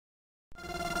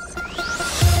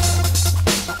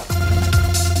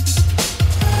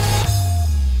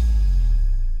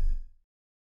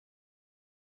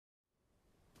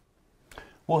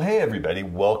Well, hey everybody,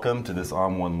 welcome to this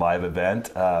ON1 live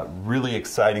event. Really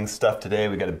exciting stuff today.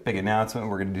 We got a big announcement.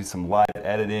 We're going to do some live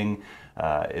editing.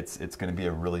 It's going to be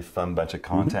a really fun bunch of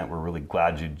content. We're really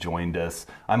glad you joined us.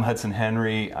 I'm Hudson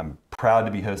Henry. I'm proud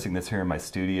to be hosting this here in my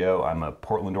studio. I'm a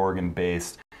Portland, Oregon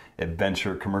based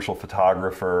adventure commercial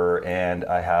photographer, and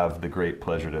I have the great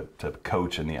pleasure to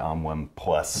coach in the ON1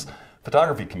 Plus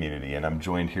photography community, and I'm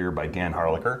joined here by Dan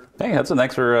Harlicker. Hey Hudson,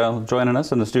 thanks for joining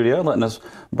us in the studio, letting us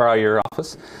borrow your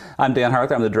office. I'm Dan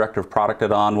Harlicker, I'm the Director of Product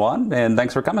at ON1, and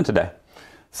thanks for coming today.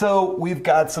 So we've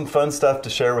got some fun stuff to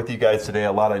share with you guys today,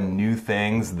 a lot of new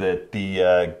things that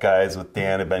the guys with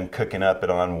Dan have been cooking up at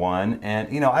ON1. And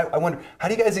you know, I wonder, how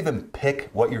do you guys even pick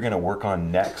what you're going to work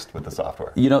on next with the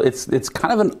software? You know, it's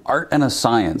kind of an art and a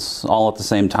science all at the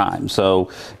same time. So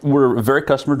we're very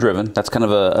customer driven. That's kind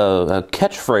of a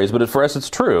catchphrase, but for us it's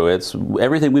true. It's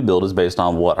everything we build is based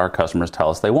on what our customers tell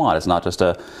us they want. It's not just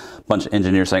a bunch of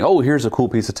engineers saying, oh, here's a cool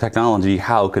piece of technology,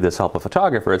 how could this help a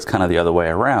photographer? It's kind of the other way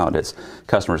around. It's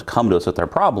customers come to us with their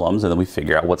problems, and then we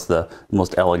figure out what's the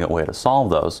most elegant way to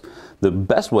solve those. The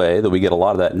best way that we get a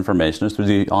lot of that information is through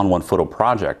the ON1 Photo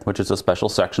Project, which is a special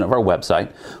section of our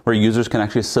website where users can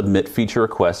actually submit feature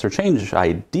requests or change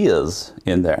ideas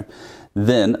in there.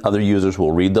 Then other users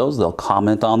will read those, they'll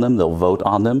comment on them, they'll vote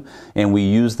on them, and we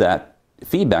use that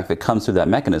feedback that comes through that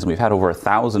mechanism. We've had over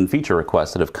 1,000 feature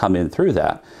requests that have come in through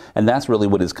that. And that's really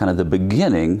what is kind of the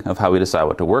beginning of how we decide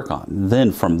what to work on.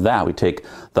 Then from that, we take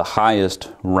the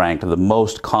highest ranked, the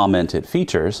most commented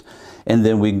features, and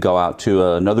then we go out to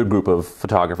another group of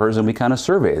photographers and we kind of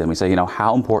survey them. We say, you know,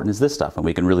 how important is this stuff? And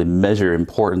we can really measure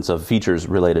importance of features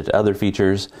related to other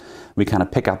features. We kind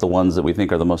of pick out the ones that we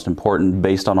think are the most important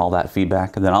based on all that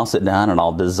feedback. And then I'll sit down and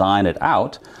I'll design it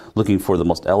out, looking for the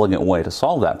most elegant way to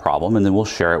solve that problem. And then we'll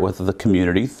share it with the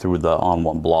community through the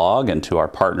ON1 blog and to our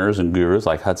partners and gurus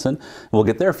like Hudson. And we'll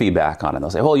get their feedback on it. They'll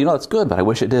say, well, you know, that's good, but I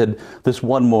wish it did this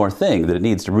one more thing that it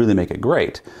needs to really make it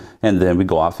great. And then we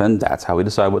go off and that's how we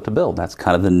decide what to build. That's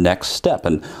kind of the next step.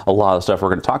 And a lot of the stuff we're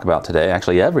going to talk about today,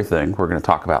 actually everything we're going to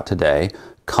talk about today,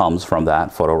 comes from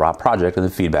that Photo Raw project and the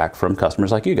feedback from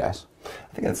customers like you guys.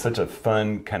 I think it's such a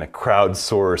fun kind of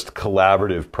crowdsourced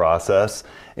collaborative process.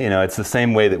 You know, it's the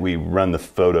same way that we run the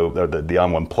the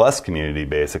ON1 Plus community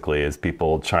basically, is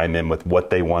people chime in with what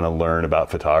they want to learn about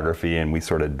photography, and we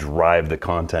sort of drive the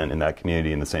content in that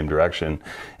community in the same direction.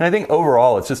 And I think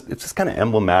overall it's just kind of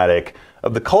emblematic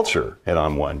of the culture at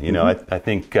ON1. You know, I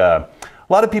think a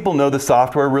lot of people know the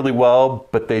software really well,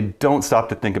 but they don't stop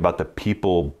to think about the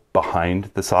people behind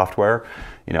the software.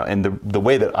 You know, and the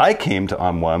way that I came to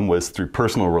ON1 was through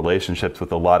personal relationships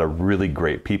with a lot of really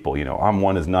great people. You know,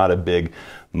 ON1 is not a big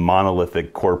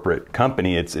monolithic corporate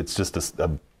company. It's just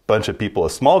a bunch of people, a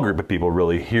small group of people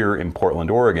really here in Portland,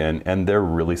 Oregon, and they're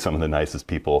really some of the nicest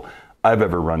people I've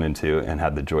ever run into and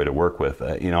had the joy to work with.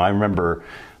 You know, I remember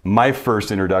my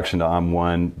first introduction to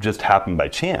ON1 just happened by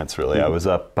chance, really. I was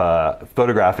up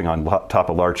photographing on top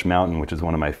of Larch Mountain, which is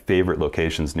one of my favorite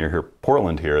locations near here,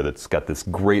 Portland here, that's got this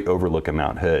great overlook of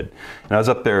Mount Hood. And I was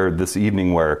up there this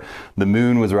evening where the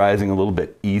moon was rising a little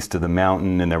bit east of the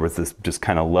mountain, and there was this just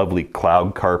kind of lovely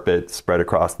cloud carpet spread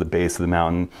across the base of the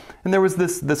mountain. And there was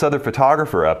this other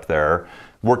photographer up there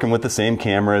working with the same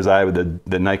camera as I, with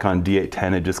the Nikon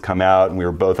D810 had just come out, and we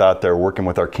were both out there working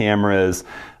with our cameras,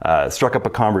 struck up a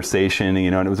conversation,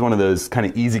 you know, and it was one of those kind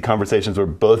of easy conversations where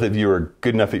both of you are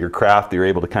good enough at your craft that you're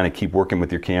able to kind of keep working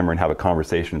with your camera and have a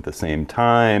conversation at the same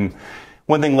time.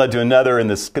 One thing led to another, and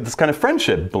this kind of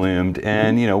friendship bloomed,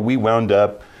 and you know, we wound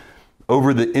up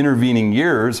over the intervening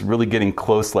years really getting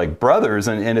close like brothers,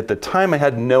 and at the time I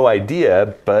had no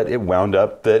idea, but it wound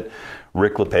up that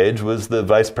Rick LePage was the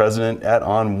vice president at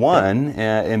ON1,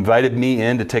 invited me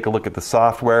in to take a look at the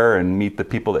software and meet the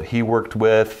people that he worked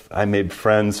with. I made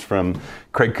friends from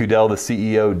Craig Kudell, the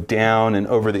CEO, down, and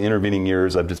over the intervening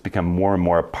years I've just become more and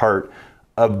more a part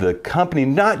of the company,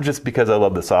 not just because I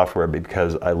love the software, but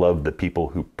because I love the people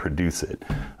who produce it.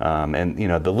 And you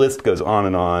know, the list goes on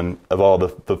and on of all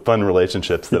the fun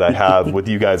relationships that I have with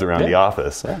you guys around the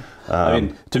office. Yeah. I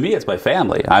mean, to me, it's my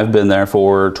family. I've been there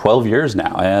for 12 years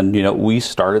now, and you know, we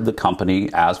started the company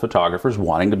as photographers,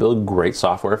 wanting to build great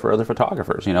software for other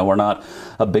photographers. You know, we're not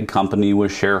a big company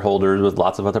with shareholders with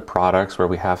lots of other products where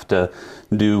we have to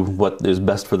do what is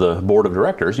best for the board of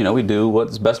directors. You know, we do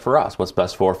what's best for us, what's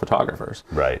best for photographers.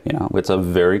 Right. You know, it's a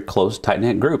very close,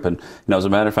 tight-knit group, and you know, as a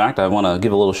matter of fact, I want to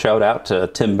give a little shout out to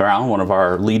Tim Brown, one of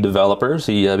our lead developers.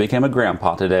 He became a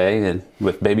grandpa today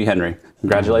with baby Henry.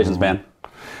 Congratulations, man.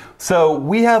 So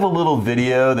we have a little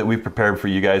video that we've prepared for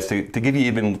you guys to give you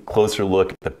even closer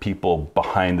look at the people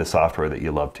behind the software that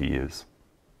you love to use.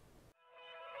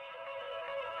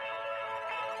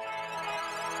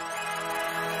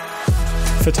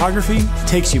 Photography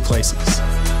takes you places.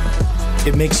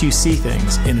 It makes you see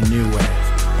things in a new way.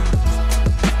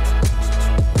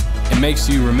 It makes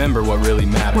you remember what really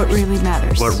matters. What really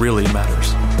matters. What really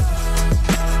matters.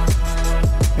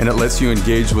 And it lets you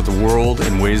engage with the world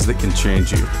in ways that can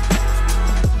change you.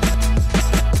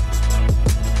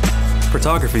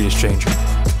 Photography is changing.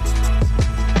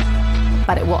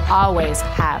 But it will always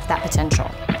have that potential.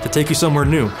 To take you somewhere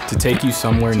new. To take you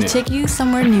somewhere new. To take you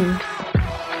somewhere new.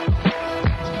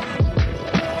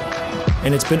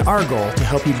 And it's been our goal to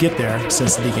help you get there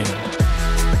since the beginning.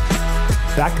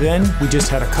 Back then, we just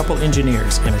had a couple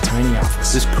engineers in a tiny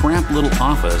office. This cramped little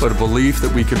office. But a belief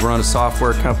that we could run a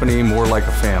software company more like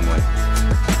a family.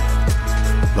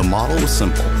 The model was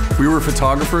simple. We were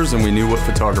photographers and we knew what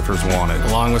photographers wanted.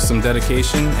 Along with some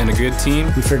dedication and a good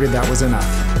team, We figured that was enough.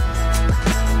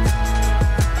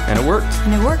 And it worked.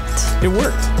 And it worked. It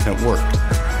worked. And it worked.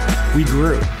 We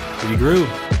grew. we grew.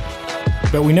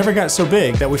 But we never got so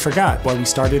big that we forgot why we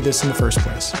started this in the first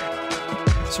place.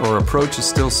 So our approach is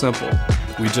still simple.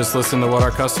 We just listen to what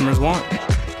our customers want.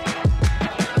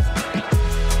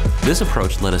 This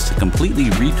approach led us to completely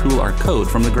retool our code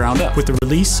from the ground up. With the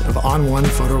release of ON1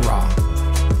 Photo Raw.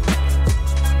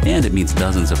 And it meets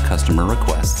dozens of customer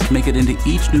requests to make it into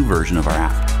each new version of our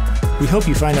app. We hope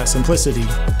you find that simplicity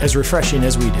as refreshing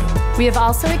as we do. We have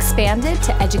also expanded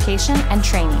to education and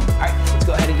training. All right, let's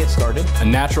go ahead and get started. A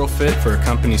natural fit for a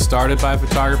company started by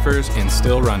photographers and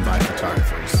still run by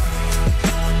photographers.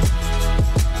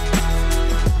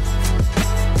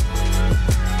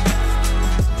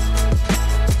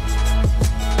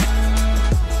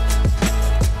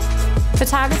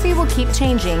 Photography will keep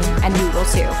changing, and we will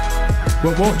too.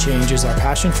 What won't change is our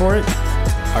passion for it,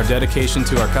 Our dedication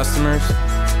to our customers,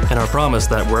 And our promise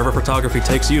that wherever photography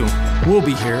takes you, we'll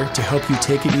be here to help you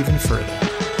take it even further.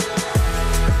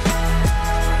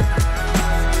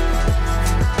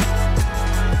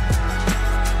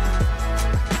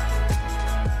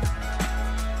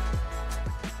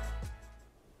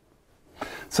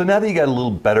 So now that you got a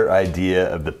little better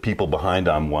idea of the people behind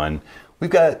ON1, we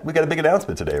got a big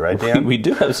announcement today, right, Dan? We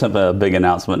do have some big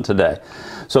announcement today.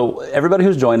 So everybody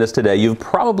who's joined us today, you've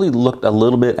probably looked a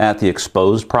little bit at the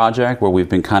Exposed project where we've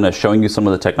been kind of showing you some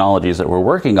of the technologies that we're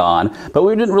working on, but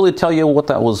we didn't really tell you what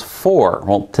that was for.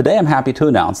 Well, today I'm happy to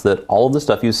announce that all of the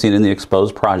stuff you've seen in the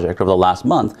Exposed project over the last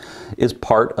month is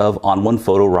part of ON1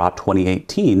 Photo Raw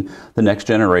 2018, the next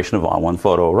generation of ON1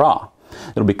 Photo Raw.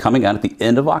 It'll be coming out at the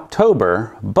end of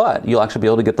October, but you'll actually be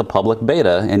able to get the public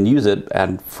beta and use it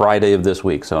at Friday of this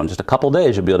week. So in just a couple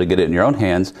days, you'll be able to get it in your own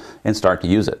hands and start to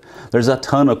use it. There's a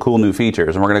ton of cool new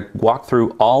features, and we're going to walk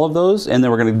through all of those, and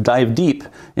then we're going to dive deep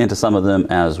into some of them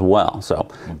as well. So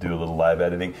we'll do a little live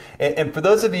editing. And for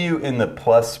those of you in the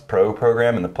Plus Pro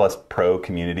program, in the Plus Pro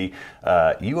community,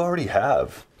 you already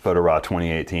have Photo Raw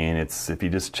 2018. If you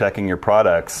just checking your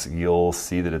products, you'll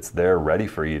see that it's there ready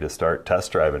for you to start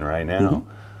test driving right now.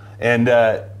 Mm-hmm. And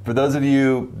for those of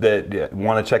you that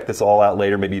want to check this all out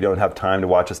later, maybe you don't have time to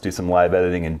watch us do some live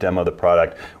editing and demo the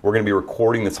product, we're going to be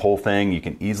recording this whole thing. You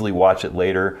can easily watch it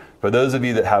later. For those of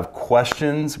you that have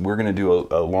questions, we're going to do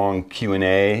a long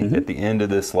Q&A at the end of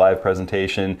this live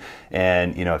presentation.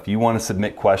 And if you want to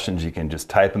submit questions, you can just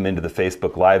type them into the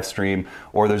Facebook live stream,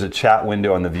 or there's a chat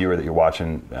window on the viewer that you're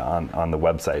watching on the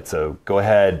website. So go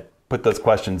ahead, put those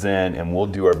questions in, and we'll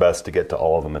do our best to get to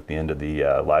all of them at the end of the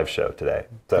live show today.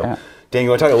 So, Dan, you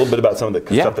want to talk a little bit about some of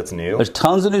the stuff that's new? There's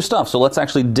tons of new stuff. So let's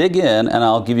actually dig in, and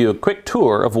I'll give you a quick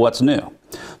tour of what's new.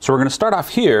 So we're going to start off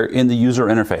here in the user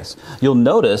interface. You'll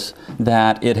notice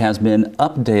that it has been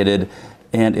updated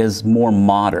and is more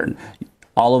modern.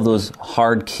 All of those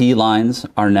hard key lines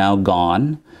are now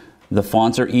gone. The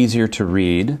fonts are easier to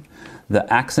read.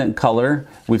 The accent color,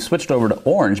 we've switched over to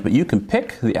orange, but you can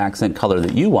pick the accent color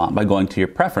that you want by going to your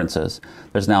preferences.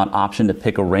 There's now an option to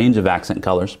pick a range of accent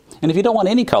colors. And if you don't want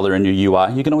any color in your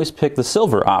UI, you can always pick the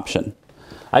silver option.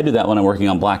 I do that when I'm working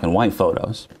on black and white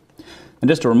photos. And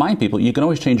just to remind people, you can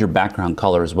always change your background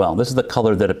color as well. This is the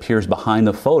color that appears behind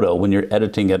the photo when you're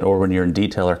editing it or when you're in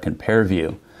detail or compare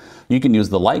view. You can use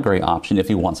the light gray option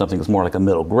if you want something that's more like a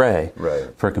middle gray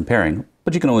for comparing,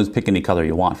 but you can always pick any color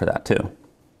you want for that too.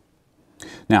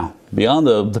 Now, beyond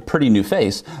the pretty new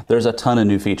face, there's a ton of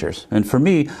new features. And for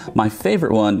me, my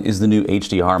favorite one is the new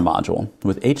HDR module.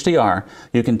 With HDR,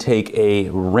 you can take a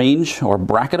range or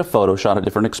bracket of photos shot at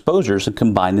different exposures and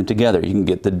combine them together. You can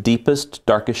get the deepest,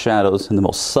 darkest shadows and the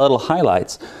most subtle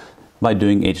highlights by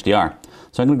doing HDR.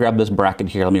 So I'm going to grab this bracket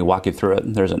here. Let me walk you through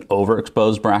it. There's an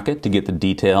overexposed bracket to get the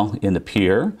detail in the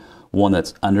pure, one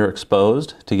that's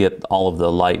underexposed to get all of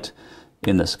the light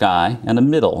in the sky, and a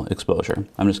middle exposure.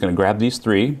 I'm just going to grab these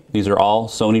three. These are all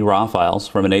Sony RAW files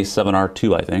from an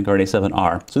A7R2, I think, or an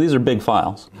A7R. So these are big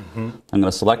files. I'm going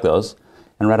to select those,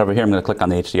 and right over here I'm going to click on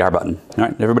the HDR button. All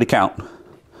right, everybody count.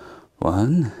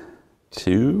 1,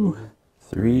 2,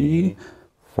 3,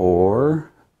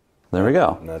 4. There we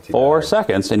go. 4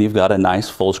 seconds, and you've got a nice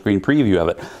full screen preview of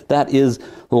it. That is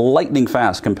lightning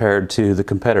fast compared to the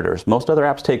competitors. Most other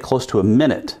apps take close to a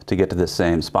minute to get to this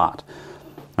same spot.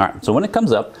 All right, so when it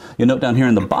comes up, you note down here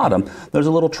in the bottom, there's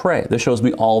a little tray that shows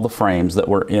me all the frames that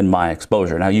were in my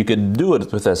exposure. Now, you could do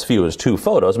it with as few as 2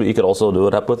 photos, but you could also do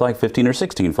it up with like 15 or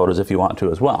 16 photos if you want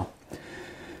to as well.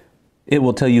 It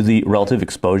will tell you the relative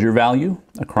exposure value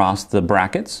across the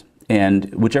brackets,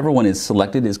 and whichever one is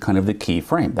selected is kind of the key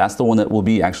frame. That's the one that will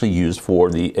be actually used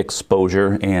for the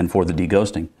exposure and for the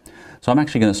deghosting. So I'm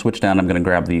actually going to switch down. I'm going to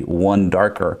grab the one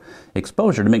darker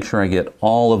exposure to make sure I get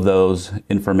all of those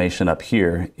information up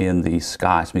here in the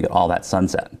sky, so we get all that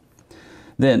sunset.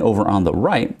 Then over on the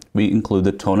right, we include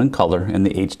the tone and color and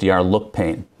the HDR look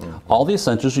pane. All the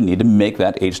essentials you need to make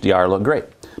that HDR look great.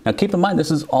 Now keep in mind,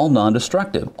 this is all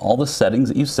non-destructive. All the settings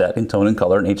that you set in tone and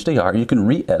color and HDR, you can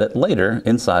re-edit later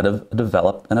inside of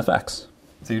Develop and Effects.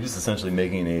 So you're just essentially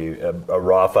making a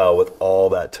raw file with all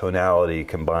that tonality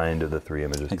combined of the 3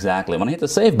 images. Exactly. When I hit the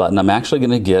Save button, I'm actually going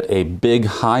to get a big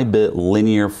high-bit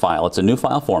linear file. It's a new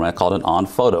file format called an ON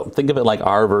photo. Think of it like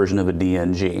our version of a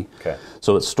DNG. Okay.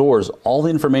 So it stores all the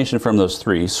information from those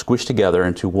 3 squished together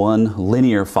into one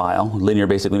linear file. Linear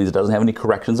basically means it doesn't have any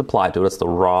corrections applied to it. It's the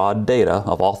raw data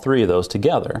of all 3 of those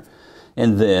together.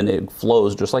 And then it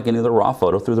flows just like any other raw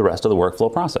photo through the rest of the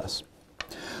workflow process.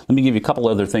 Let me give you a couple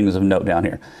other things of note down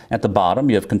here. At the bottom,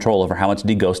 you have control over how much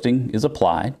deghosting is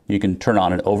applied. You can turn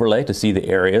on an overlay to see the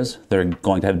areas that are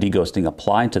going to have deghosting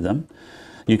applied to them.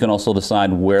 You can also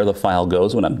decide where the file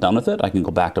goes when I'm done with it. I can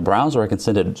go back to Browse, or I can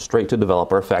send it straight to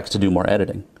Developer Effects to do more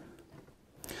editing.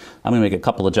 I'm going to make a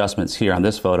couple adjustments here on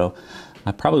this photo.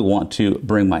 I probably want to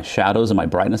bring my shadows and my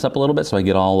brightness up a little bit so I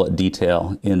get all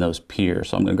detail in those piers.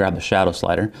 So I'm going to grab the shadow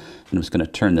slider, and I'm just going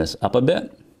to turn this up a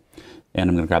bit. And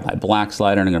I'm going to grab my black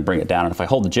slider and I'm going to bring it down. And if I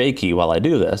hold the J key while I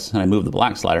do this and I move the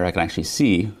black slider, I can actually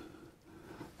see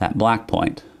that black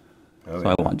point.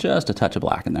 So I want just a touch of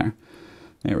black in there.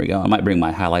 There we go. I might bring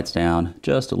my highlights down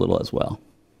just a little as well.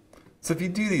 So if you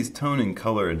do these tone and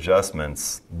color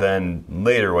adjustments, then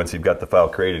later, once you've got the file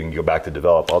created and you go back to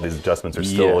develop, all these adjustments are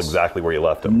still exactly where you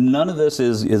left them. None of this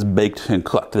is baked and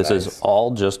cooked. This is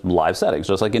all just live settings,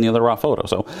 just like any other raw photo.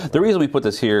 So the reason we put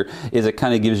this here is it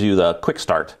kind of gives you the quick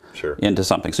start into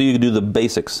something. So you can do the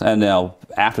basics. And now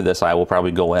after this, I will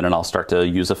probably go in and I'll start to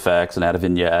use effects and add a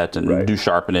vignette and do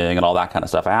sharpening and all that kind of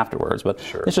stuff afterwards. But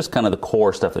it's just kind of the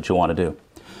core stuff that you want to do.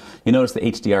 You notice the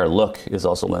HDR look is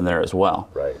also in there as well.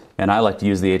 Right. And I like to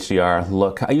use the HDR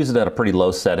look. I use it at a pretty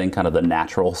low setting, kind of the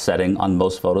natural setting on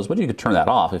most photos, but you could turn that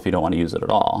off if you don't want to use it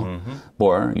at all.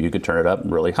 Or you could turn it up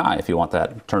really high if you want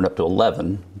that turned up to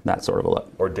 11, that sort of a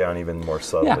look. Or down even more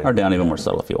subtly. Yeah, or down even more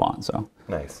subtle if you want. So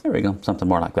nice. There we go, something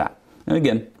more like that. And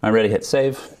again, I'm ready to hit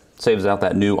save. Saves out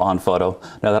that new ON photo.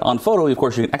 Now that ON photo, of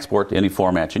course, you can export to any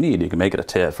format you need. You can make it a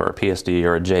TIFF or a PSD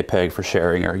or a JPEG for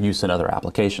sharing or use in other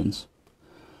applications.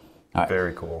 All right.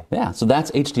 Very cool. Yeah, so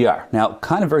that's HDR. Now,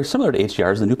 kind of very similar to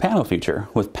HDR is the new Pano feature.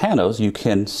 With Panos, you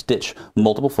can stitch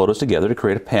multiple photos together to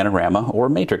create a panorama or a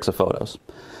matrix of photos.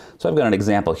 So I've got an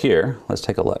example here. Let's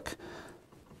take a look.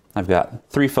 I've got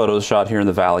 3 photos shot here in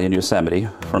the valley in Yosemite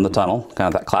from the tunnel,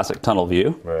 kind of that classic tunnel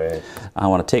view. Right. I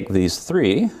want to take these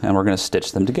 3 and we're going to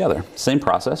stitch them together. Same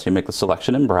process. You make the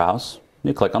selection in Browse.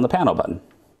 You click on the Pano button.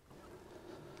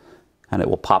 And it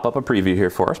will pop up a preview here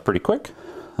for us pretty quick.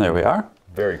 There we are.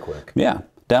 Very quick. Yeah.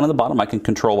 Down at the bottom, I can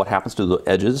control what happens to the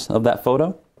edges of that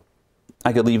photo.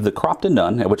 I could leave the crop to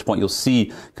none, at which point you'll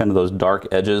see kind of those dark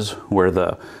edges where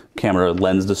the camera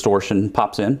lens distortion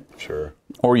pops in. Sure.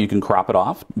 Or you can crop it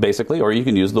off, basically, or you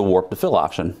can use the warp to fill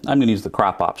option. I'm going to use the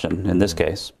crop option in this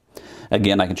case.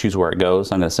 Again, I can choose where it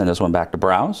goes. I'm going to send this one back to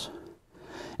Browse.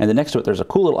 And then next to it, there's a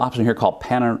cool little option here called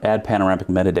Add Panoramic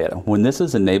Metadata. When this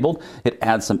is enabled, it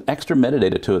adds some extra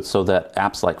metadata to it so that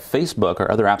apps like Facebook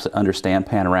or other apps that understand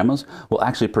panoramas will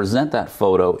actually present that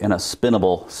photo in a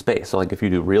spinnable space. So like if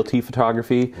you do realty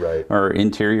photography or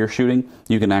interior shooting,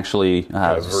 you can actually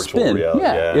spin.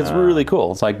 Yeah, it's really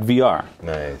cool. It's like VR.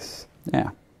 Nice.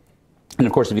 Yeah. And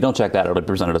of course, if you don't check that, it'll be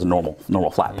presented as a normal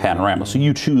flat panorama. So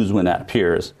you choose when that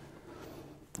appears.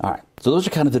 All right, so those are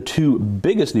kind of the 2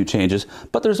 biggest new changes,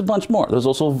 but there's a bunch more. There's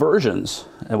also versions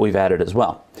that we've added as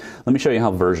well. Let me show you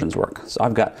how versions work. So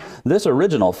I've got this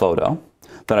original photo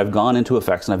that I've gone into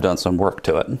Effects and I've done some work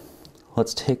to it.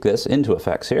 Let's take this into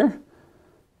Effects here.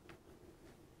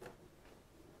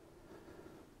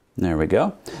 There we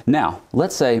go. Now,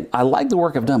 let's say I like the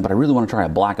work I've done, but I really want to try a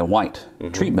black and white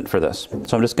treatment for this.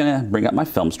 So I'm just going to bring up my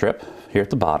film strip here at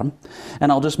the bottom,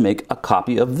 and I'll just make a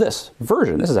copy of this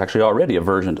version. This is actually already a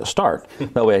version to start.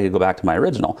 That way I can go back to my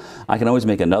original. I can always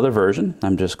make another version.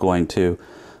 I'm just going to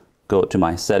go to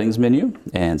my settings menu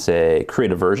and say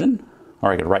create a version.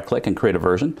 Or I could right click and create a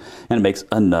version, and it makes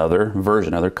another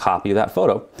version, another copy of that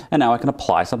photo. And now I can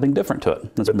apply something different to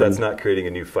it. But that's not creating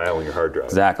a new file on your hard drive.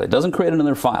 Exactly. It doesn't create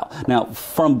another file. Now,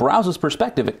 from Browser's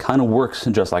perspective, it kind of works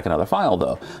just like another file,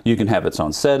 though. You can have its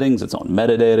own settings, its own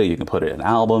metadata. You can put it in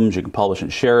albums. You can publish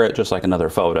and share it just like another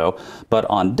photo. But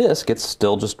on disk, it's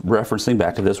still just referencing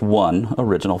back to this one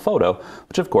original photo,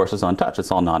 which of course is untouched. It's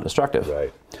all non-destructive.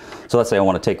 Right. So let's say I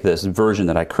want to take this version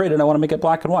that I created, I want to make it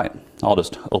black and white. I'll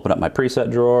just open up my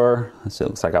preset drawer. So it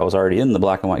looks like I was already in the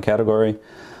black and white category.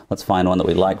 Let's find one that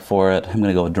we like for it. I'm going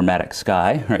to go with Dramatic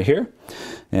Sky right here.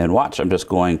 And watch, I'm just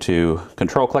going to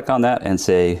control click on that and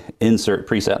say Insert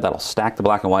Preset. That'll stack the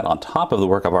black and white on top of the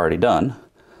work I've already done.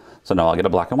 So now I'll get a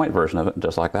black and white version of it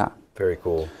just like that. Very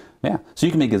cool. Yeah, so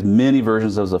you can make as many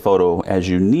versions of the photo as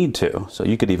you need to. So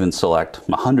you could even select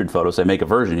 100 photos, say make a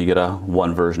version, you get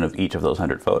one version of each of those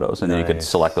 100 photos, and then you could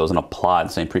select those and apply the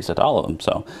same preset to all of them.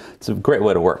 So it's a great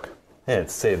way to work. And it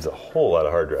saves a whole lot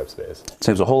of hard drive space. It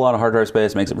saves a whole lot of hard drive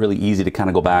space, makes it really easy to kind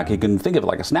of go back. You can think of it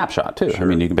like a snapshot too. Sure. I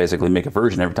mean, you can basically make a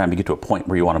version every time you get to a point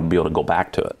where you want to be able to go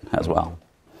back to it as well.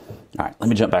 All right,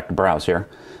 let me jump back to Browse here,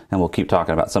 and we'll keep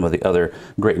talking about some of the other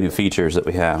great new features that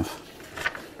we have.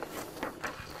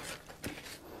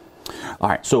 All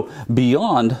right, so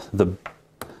beyond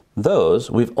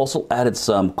those, we've also added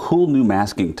some cool new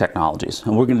masking technologies.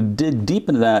 And we're going to dig deep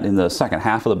into that in the second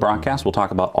half of the broadcast. We'll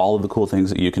talk about all of the cool things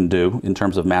that you can do in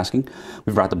terms of masking.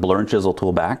 We've brought the blur and chisel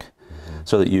tool back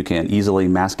so that you can easily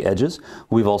mask edges.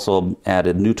 We've also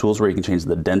added new tools where you can change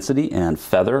the density and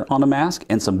feather on a mask,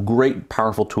 and some great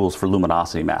powerful tools for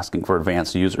luminosity masking for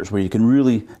advanced users, where you can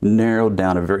really narrow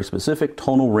down a very specific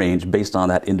tonal range based on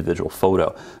that individual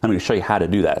photo. I'm going to show you how to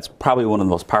do that. It's probably one of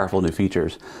the most powerful new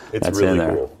features that's in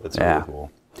there. Cool. It's really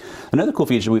cool. Another cool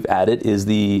feature we've added is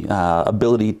the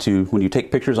ability to, when you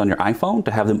take pictures on your iPhone,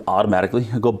 to have them automatically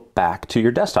go back to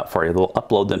your desktop for you. They'll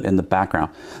upload them in the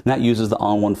background. And that uses the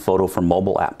ON1 Photo for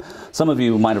Mobile app. Some of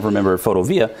you might have remembered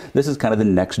PhotoVia. This is kind of the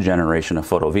next generation of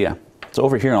PhotoVia. So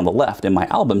over here on the left in my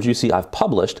albums, you see I've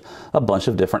published a bunch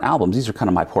of different albums. These are kind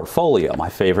of my portfolio, my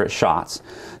favorite shots,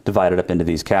 divided up into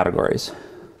these categories.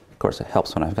 Of course, it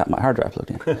helps when I've got my hard drive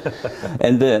plugged in.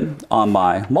 And then on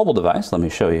my mobile device, let me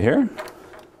show you here.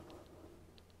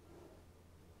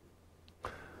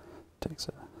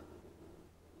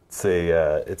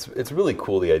 It's really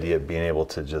cool, the idea of being able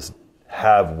to just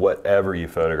have whatever you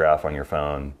photograph on your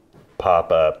phone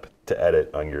pop up to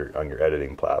edit on your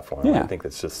editing platform. Yeah. I think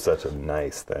that's just such a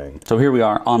nice thing. So here we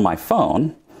are on my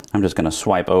phone. I'm just going to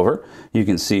swipe over. You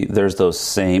can see there's those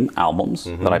same albums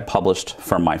that I published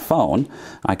from my phone.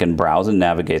 I can browse and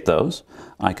navigate those.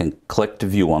 I can click to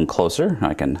view one closer.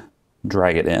 I can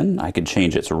drag it in. I could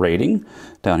change its rating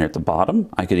down here at the bottom.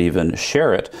 I could even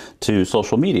share it to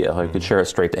social media. I could share it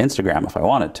straight to Instagram if I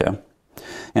wanted to.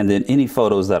 And then any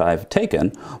photos that I've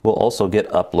taken will also get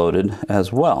uploaded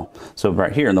as well. So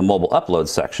right here in the mobile upload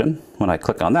section, when I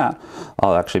click on that,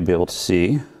 I'll actually be able to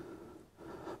see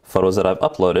photos that I've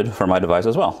uploaded for my device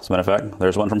as well. As a matter of fact,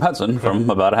 there's one from Hudson from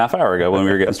about a half hour ago when we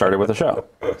were getting started with the show.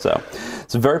 So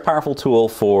it's a very powerful tool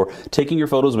for taking your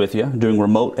photos with you, doing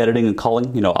remote editing and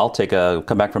culling. You know, I'll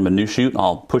come back from a new shoot, and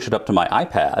I'll push it up to my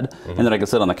iPad, and then I can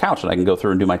sit on the couch and I can go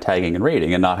through and do my tagging and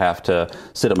rating and not have to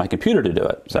sit at my computer to do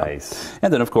it. So, nice.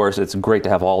 And then of course, it's great to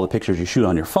have all the pictures you shoot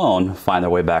on your phone find their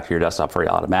way back to your desktop very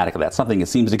automatically. That's something that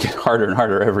seems to get harder and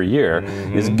harder every year,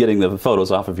 is getting the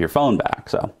photos off of your phone back.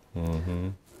 So.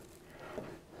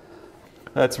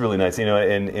 That's really nice. You know,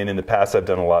 and in the past I've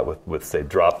done a lot with say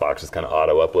Dropbox, just kind of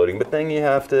auto-uploading, but then you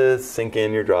have to sync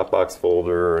in your Dropbox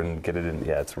folder and get it in.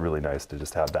 Yeah, it's really nice to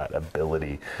just have that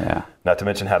ability. Yeah. Not to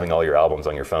mention having all your albums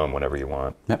on your phone whenever you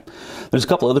want. Yep. There's a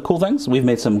couple other cool things. We've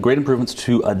made some great improvements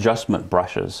to adjustment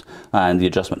brushes and the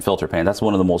adjustment filter pane. That's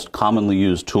one of the most commonly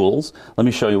used tools. Let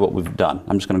me show you what we've done.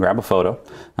 I'm just going to grab a photo,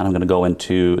 and I'm going to go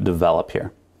into Develop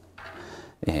here.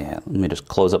 And let me just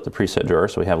close up the preset drawer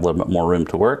so we have a little bit more room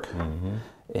to work.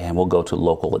 And we'll go to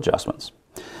Local Adjustments.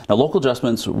 Now, local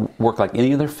adjustments work like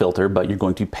any other filter, but you're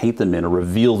going to paint them in or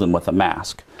reveal them with a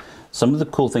mask. Some of the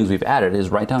cool things we've added is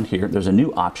right down here, there's a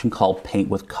new option called Paint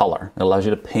with Color. It allows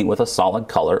you to paint with a solid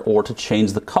color or to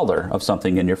change the color of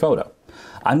something in your photo.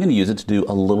 I'm going to use it to do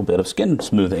a little bit of skin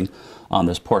smoothing on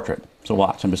this portrait. So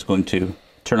watch, I'm just going to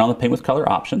turn on the Paint with Color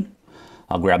option.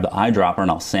 I'll grab the eyedropper and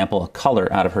I'll sample a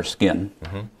color out of her skin.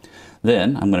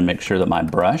 Then I'm going to make sure that my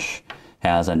brush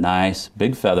has a nice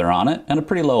big feather on it and a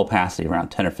pretty low opacity, around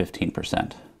 10 or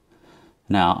 15%.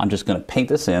 Now I'm just going to paint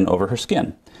this in over her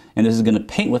skin. And this is going to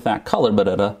paint with that color, but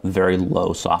at a very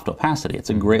low soft opacity. It's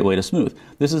a great way to smooth.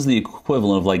 This is the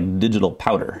equivalent of like digital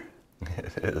powder.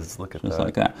 It is. Look at Just that.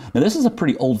 like that. Now this is a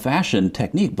pretty old-fashioned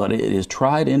technique, but it is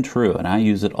tried and true, and I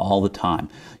use it all the time.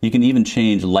 You can even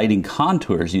change lighting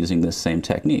contours using this same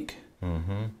technique.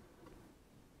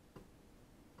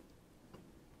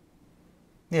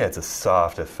 Yeah, it's a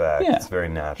soft effect. Yeah. It's very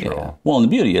natural. Yeah. Well, and the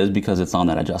beauty is, because it's on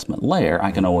that adjustment layer,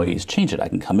 I can always change it. I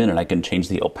can come in and I can change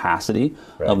the opacity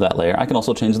of that layer. I can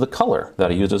also change the color that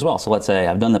I use as well. So let's say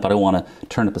I've done that, but I want to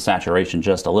turn up the saturation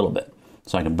just a little bit.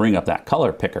 So I can bring up that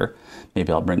color picker.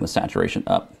 Maybe I'll bring the saturation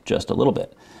up just a little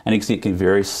bit. And you can see it can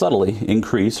very subtly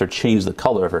increase or change the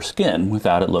color of her skin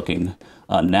without it looking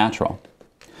unnatural.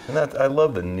 And I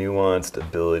love the nuanced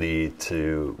ability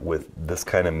to, with this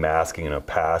kind of masking and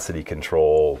opacity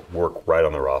control, work right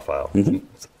on the raw file.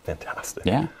 It's fantastic.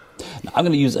 Yeah. Now I'm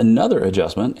going to use another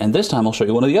adjustment, and this time I'll show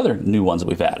you one of the other new ones that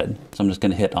we've added. So I'm just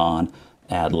going to hit on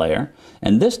Add Layer,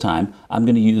 and this time I'm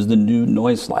going to use the new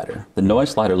noise slider. The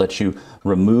noise slider lets you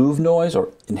remove noise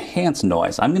or enhance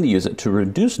noise. I'm going to use it to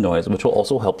reduce noise, which will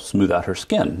also help smooth out her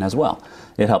skin as well.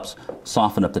 It helps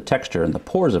soften up the texture and the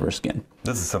pores of her skin.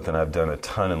 This is something I've done a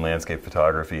ton in landscape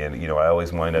photography, and I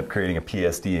always wind up creating a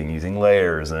PSD and using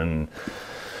layers, and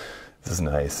this is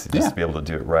nice just to be able to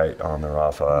do it right on the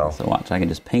raw file. So watch, I can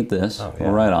just paint this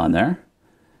right on there,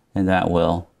 and that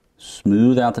will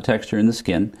smooth out the texture in the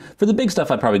skin. For the big stuff,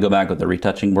 I'd probably go back with the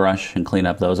retouching brush and clean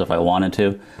up those if I wanted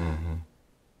to.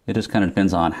 It just kind of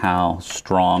depends on how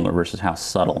strong or versus how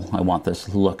subtle I want this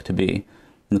look to be.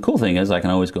 And the cool thing is I can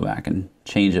always go back and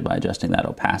change it by adjusting that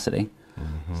opacity.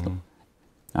 So,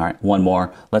 all right, one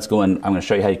more. Let's go in. I'm going to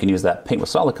show you how you can use that paint with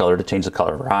solid color to change the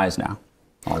color of her eyes now.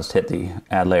 I'll just hit the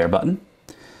Add Layer button.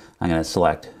 I'm going to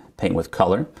select Paint with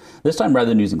Color. This time, rather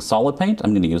than using solid paint,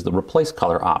 I'm going to use the Replace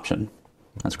Color option.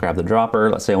 Let's grab the dropper.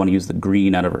 Let's say I want to use the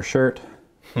green out of her shirt.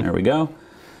 There we go.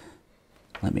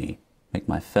 Let me make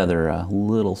my feather a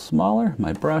little smaller,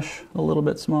 my brush a little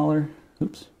bit smaller.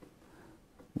 Oops.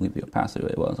 Leave the opacity the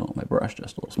way it was. I want my brush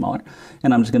just a little smaller.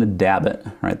 And I'm just going to dab it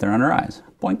right there on her eyes.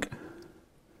 Boink.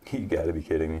 You gotta be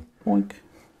kidding me. Boink.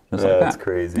 Just like that. That's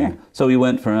crazy. Yeah. So we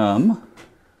went from,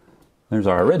 there's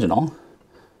our original,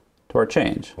 to our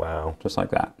change. Wow. Just like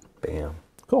that. Bam.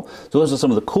 Cool. So those are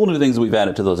some of the cool new things that we've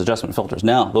added to those adjustment filters.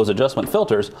 Now, those adjustment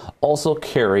filters also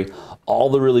carry all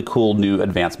the really cool new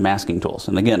advanced masking tools.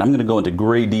 And again, I'm going to go into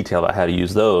great detail about how to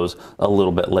use those a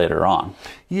little bit later on.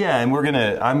 Yeah, and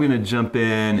I'm gonna jump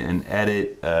in and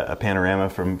edit a panorama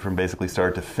from basically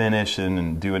start to finish,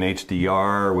 and do an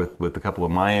HDR with a couple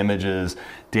of my images.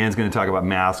 Dan's gonna talk about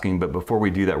masking, but before we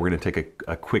do that, we're gonna take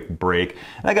a quick break.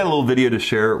 And I got a little video to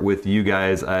share with you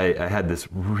guys. I had this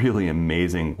really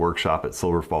amazing workshop at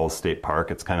Silver Falls State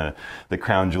Park. It's kind of the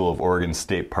crown jewel of Oregon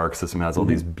State Park system. It has all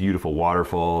these beautiful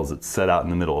waterfalls. It's set out in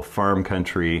the middle of farm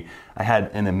country. I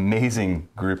had an amazing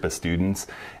group of students,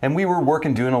 and we were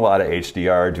doing a lot of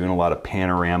HDR, doing a lot of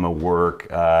panorama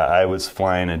work. I was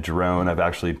flying a drone. I've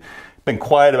actually been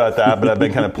quiet about that, but I've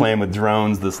been kind of playing with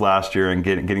drones this last year and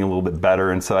getting a little bit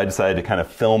better. And so I decided to kind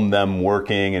of film them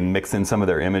working and mix in some of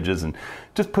their images and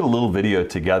just put a little video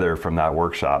together from that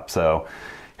workshop. So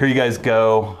here you guys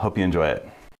go. Hope you enjoy it.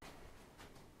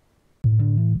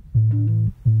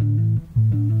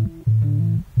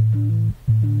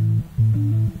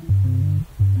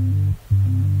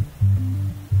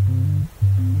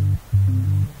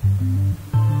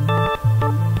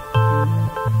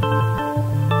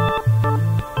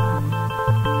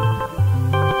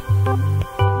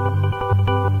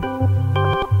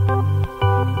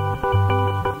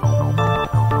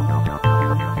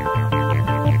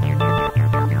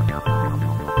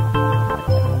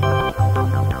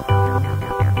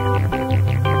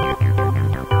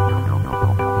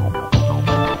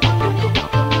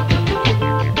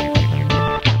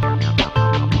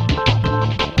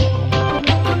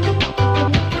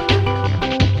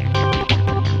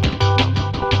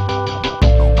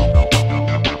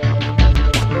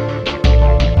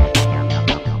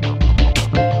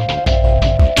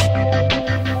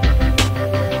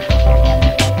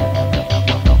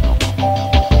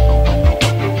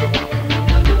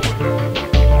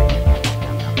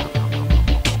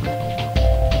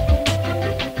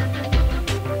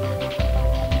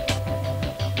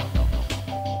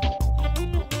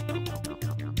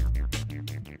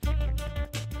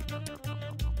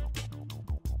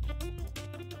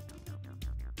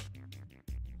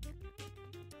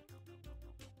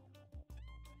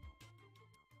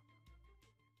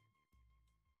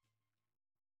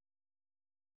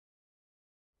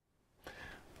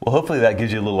 Well, hopefully that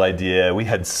gives you a little idea. We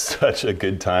had such a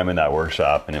good time in that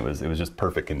workshop, and it was just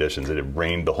perfect conditions. It had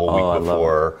rained the whole week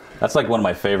before. That's like one of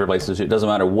my favorite places. It doesn't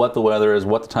matter what the weather is,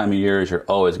 what the time of year is, you're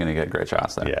always going to get great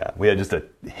shots there. Yeah, we had just a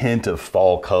hint of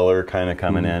fall color kind of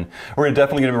coming in. We're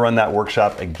definitely going to run that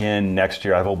workshop again next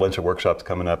year. I have a whole bunch of workshops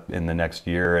coming up in the next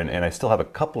year, and I still have a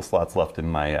couple slots left in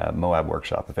my Moab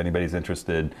workshop. If anybody's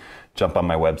interested, jump on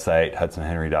my website,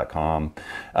 hudsonhenry.com.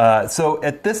 So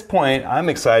at this point, I'm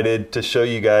excited to show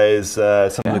you guys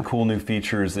some of the cool new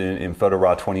features in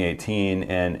PhotoRAW 2018.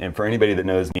 And for anybody that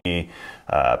knows me,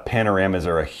 panoramas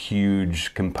are a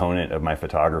huge component of my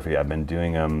photography. I've been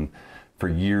doing them for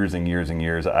years and years and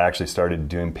years. I actually started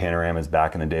doing panoramas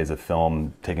back in the days of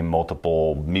film, taking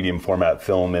multiple medium format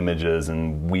film images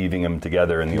and weaving them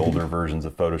together in the older versions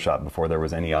of Photoshop before there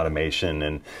was any automation.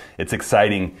 And it's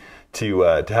exciting to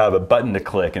have a button to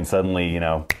click and suddenly, you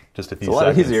know, just a few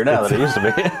seconds. It's a lot easier now than it used to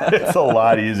be. It's a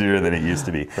lot easier than it used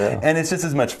to be. Yeah. And it's just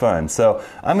as much fun. So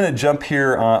I'm going to jump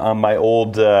here on my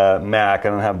old Mac. I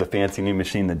don't have the fancy new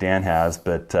machine that Dan has,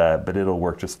 but it'll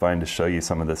work just fine to show you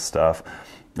some of this stuff.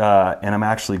 And I'm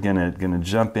actually gonna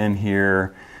jump in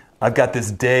here. I've got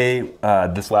this day,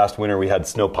 this last winter we had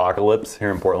snowpocalypse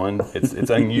here in Portland. It's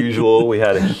unusual. We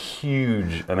had a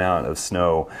huge amount of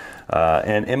snow.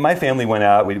 And my family went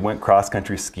out. We went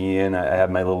cross-country skiing. I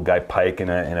had my little guy Pike in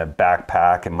a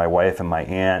backpack, and my wife and my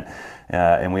aunt.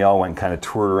 And we all went and kind of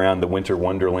toured around the winter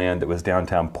wonderland that was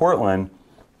downtown Portland.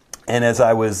 And as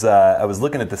I was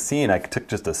looking at the scene, I took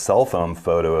just a cell phone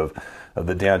photo of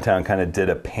the downtown, kind of did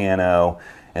a pano,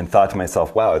 and thought to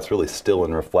myself, wow, it's really still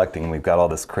and reflecting. We've got all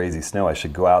this crazy snow. I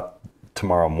should go out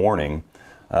tomorrow morning.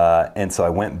 And so I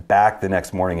went back the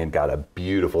next morning and got a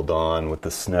beautiful dawn with the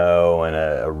snow and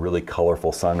a really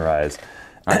colorful sunrise.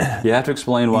 You have to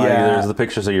explain why there's the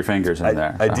pictures of your fingers in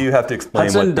there. I do have to explain.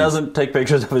 Hudson doesn't take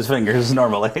pictures of his fingers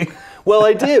normally. Well,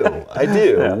 I do. I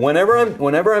do. Yeah.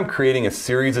 Whenever I'm creating a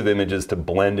series of images to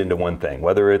blend into one thing,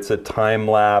 whether it's a time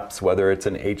lapse, whether it's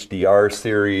an HDR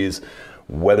series,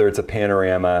 whether it's a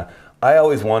panorama, I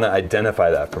always want to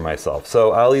identify that for myself.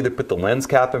 So I'll either put the lens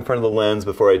cap in front of the lens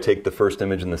before I take the first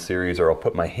image in the series, or I'll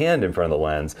put my hand in front of the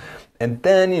lens. And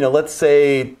then, you know, let's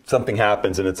say something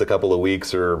happens and it's a couple of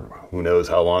weeks or who knows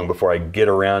how long before I get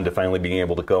around to finally being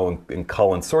able to go and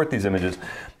cull and sort these images.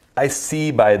 I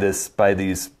see by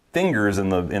these fingers in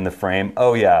the frame,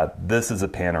 oh yeah, this is a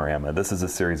panorama, this is a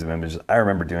series of images. I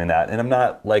remember doing that, and I'm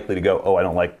not likely to go, oh, I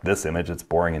don't like this image, it's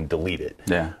boring, and delete it.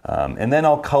 Yeah. And then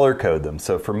I'll color code them.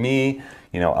 So for me,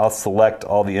 you know, I'll select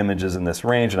all the images in this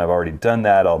range, and I've already done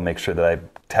that. I'll make sure that I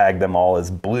tag them all as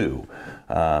blue.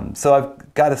 So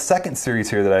I've got a second series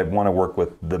here that I want to work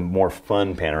with the more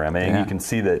fun panorama, and you can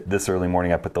see that this early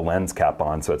morning I put the lens cap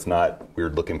on, so it's not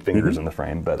weird looking fingers in the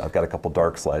frame, but I've got a couple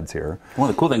dark slides here. One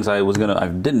of the cool things I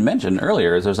didn't mention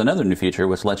earlier is there's another new feature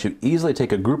which lets you easily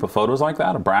take a group of photos like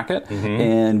that, a bracket,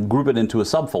 and group it into a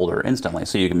subfolder instantly.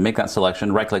 So you can make that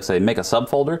selection, right click, say make a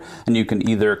subfolder, and you can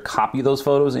either copy those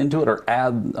photos into it or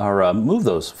add or move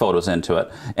those photos into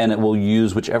it, and it will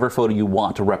use whichever photo you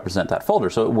want to represent that folder.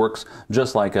 So it works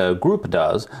just like a group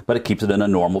does, but it keeps it in a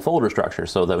normal folder structure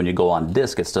so that when you go on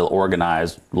disk, it's still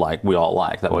organized like we all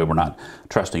like. That way we're not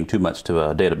trusting too much to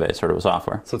a database or to a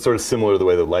software. So it's sort of similar to the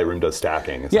way that Lightroom does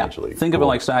stacking, essentially. Yeah, think of it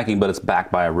like stacking, but it's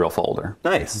backed by a real folder.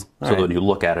 Nice. So that when you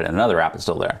look at it in another app, it's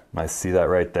still there. I see that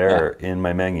right there in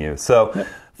my menu. So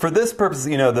for this purpose,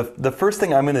 you know, the first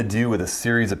thing I'm going to do with a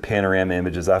series of panorama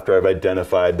images after I've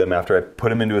identified them, after I put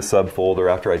them into a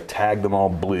subfolder, after I tag them all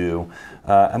blue,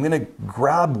 I'm going to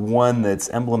grab one that's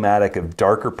emblematic of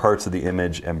darker parts of the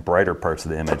image and brighter parts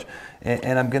of the image.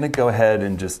 And I'm going to go ahead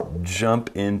and just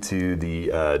jump into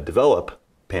the Develop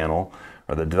panel,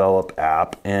 or the Develop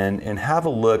app, and have a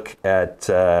look at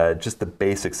just the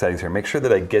basic settings here. Make sure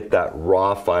that I get that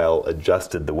raw file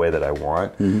adjusted the way that I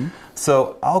want.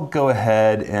 So I'll go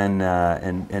ahead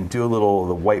and do a little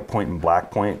the white point and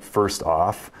black point first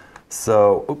off.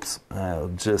 So, oops, I'll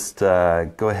just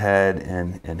go ahead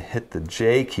and hit the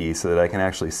J key so that I can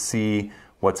actually see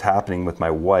what's happening with my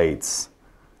whites.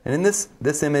 And in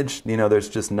this image, you know, there's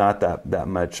just not that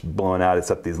much blown out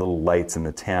except these little lights in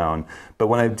the town. But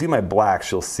when I do my blacks,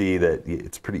 you'll see that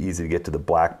it's pretty easy to get to the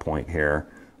black point here.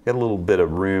 Got a little bit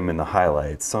of room in the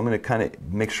highlights. So I'm going to kind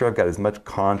of make sure I've got as much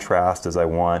contrast as I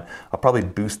want. I'll probably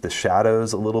boost the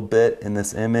shadows a little bit in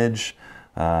this image.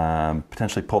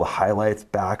 Potentially pull the highlights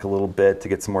back a little bit to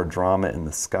get some more drama in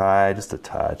the sky, just a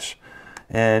touch.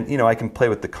 And you know, I can play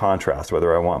with the contrast,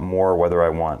 whether I want more or whether I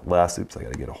want less. Oops, I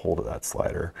got to get a hold of that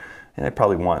slider. And I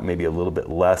probably want maybe a little bit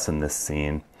less in this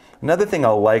scene. Another thing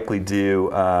I'll likely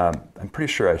do, I'm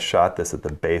pretty sure I shot this at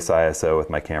the base ISO with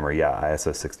my camera. Yeah,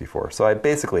 ISO 64. So I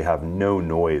basically have no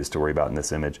noise to worry about in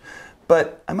this image.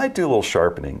 But I might do a little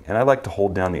sharpening, and I like to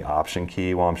hold down the Option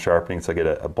key while I'm sharpening so I get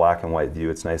a black and white view.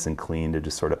 It's nice and clean to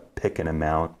just sort of pick an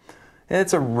amount. And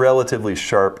it's a relatively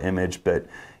sharp image, but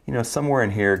you know, somewhere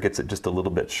in here gets it just a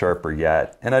little bit sharper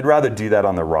yet. And I'd rather do that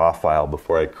on the raw file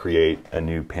before I create a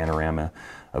new panorama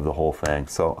of the whole thing.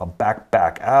 So I'll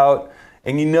back out.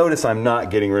 And you notice I'm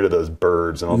not getting rid of those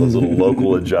birds and all those little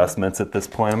local adjustments at this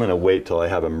point. I'm going to wait till I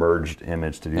have a merged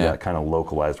image to do that kind of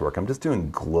localized work. I'm just doing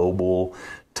global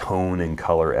tone and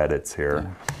color edits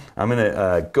here. I'm going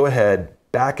to go ahead,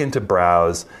 back into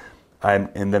Browse,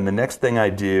 and then the next thing I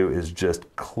do is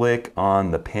just click on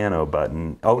the Pano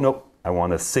button. Oh, nope. I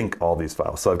want to sync all these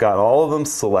files. So I've got all of them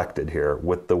selected here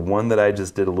with the one that I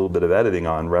just did a little bit of editing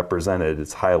on represented.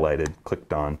 It's highlighted,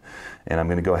 clicked on, and I'm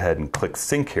going to go ahead and click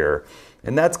sync here.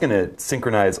 And that's going to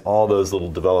synchronize all those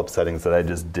little develop settings that I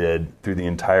just did through the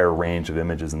entire range of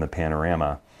images in the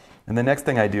panorama. And the next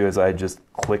thing I do is I just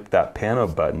click that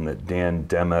Pano button that Dan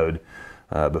demoed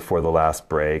before the last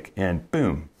break, and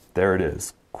boom, there it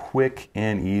is. Quick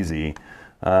and easy.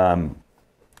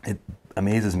 It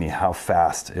amazes me how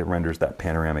fast it renders that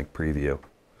panoramic preview.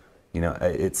 You know,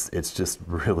 it's just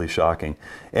really shocking.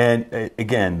 And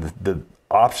again, the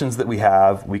options that we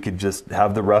have, we could just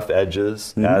have the rough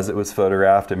edges as it was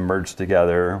photographed and merged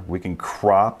together. We can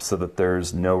crop so that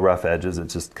there's no rough edges.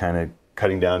 It's just kind of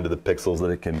cutting down to the pixels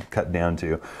that it can cut down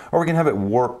to. Or we can have it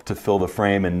warp to fill the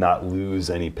frame and not lose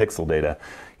any pixel data.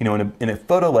 You know, in a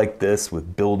photo like this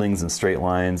with buildings and straight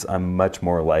lines, I'm much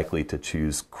more likely to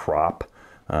choose crop.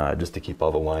 Just to keep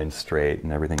all the lines straight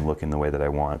and everything looking the way that I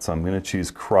want. So I'm going to choose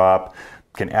crop.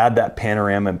 Can add that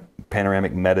panoramic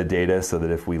metadata so that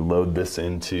if we load this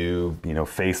into, you know,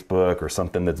 Facebook or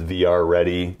something that's VR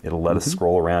ready, it'll let us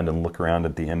scroll around and look around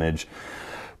at the image.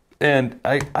 And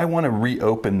I want to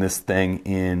reopen this thing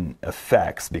in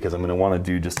Effects because I'm going to want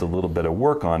to do just a little bit of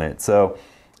work on it. So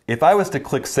if I was to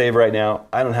click save right now,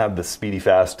 I don't have the speedy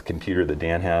fast computer that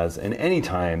Dan has, and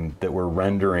anytime that we're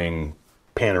rendering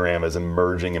panoramas and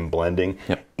merging and blending,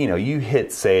 you know, you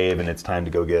hit save and it's time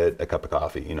to go get a cup of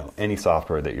coffee, you know, any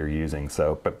software that you're using.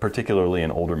 So, but particularly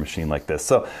an older machine like this.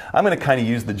 So I'm going to kind of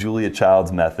use the Julia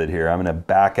Childs method here. I'm going to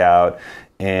back out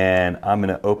and I'm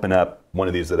going to open up one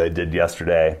of these that I did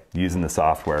yesterday using the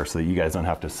software so that you guys don't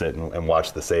have to sit and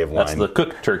watch the save line. That's the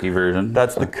cooked turkey version.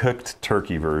 That's the cooked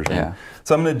turkey version. Yeah.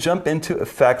 So I'm going to jump into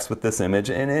Effects with this image,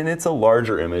 and it's a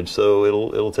larger image, so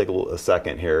it'll take a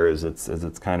second here as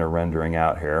it's kind of rendering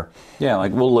out here. Yeah,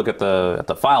 like we'll look at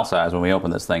the file size when we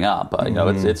open this thing up. You know,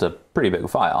 it's a pretty big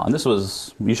file, and this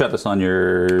was, you shot this on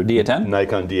your D810?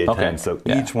 Nikon D810. Okay. So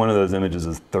each one of those images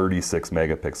is 36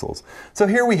 megapixels. So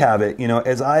here we have it. You know,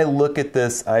 as I look at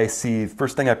this, I see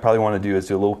first thing I probably want to do is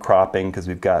do a little cropping because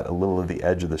we've got a little of the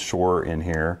edge of the shore in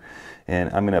here,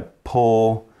 and I'm going to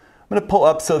pull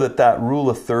up so that that rule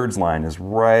of thirds line is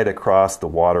right across the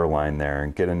water line there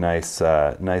and get a nice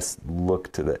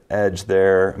look to the edge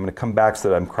there. I'm going to come back so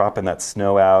that I'm cropping that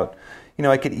snow out. You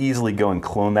know, I could easily go and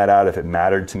clone that out if it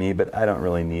mattered to me, but I don't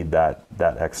really need that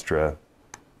extra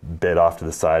bit off to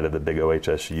the side of the big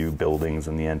OHSU buildings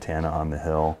and the antenna on the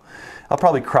hill. I'll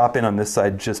probably crop in on this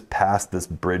side just past this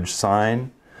bridge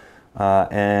sign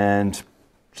and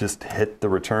just hit the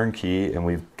return key, and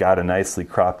we've got a nicely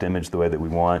cropped image the way that we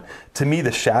want. To me,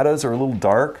 the shadows are a little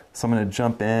dark, so I'm going to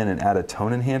jump in and add a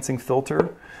tone enhancing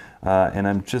filter. And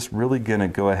I'm just really going to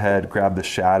go ahead, grab the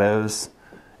shadows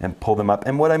and pull them up.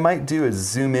 And what I might do is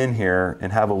zoom in here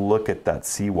and have a look at that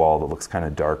seawall that looks kind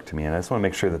of dark to me. And I just want to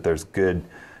make sure that there's good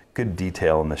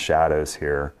detail in the shadows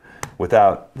here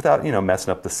without you know,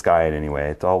 messing up the sky in any way.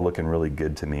 It's all looking really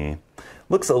good to me.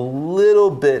 Looks a little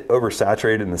bit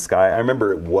oversaturated in the sky. I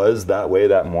remember it was that way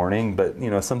that morning, but you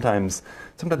know, sometimes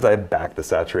I back the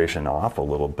saturation off a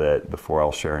little bit before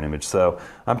I'll share an image. So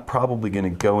I'm probably going to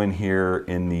go in here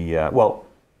in the,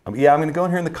 I'm going to go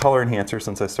in here in the color enhancer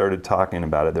since I started talking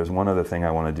about it. There's one other thing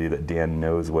I want to do that Dan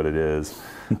knows what it is.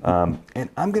 And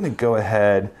I'm going to go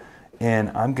ahead and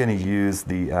I'm going to use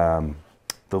the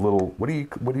little, what do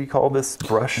you call this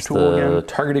brush tool again? The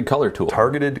targeted color tool.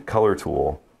 Targeted color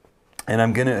tool. And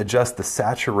I'm going to adjust the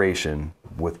saturation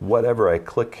with whatever I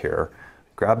click here.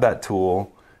 Grab that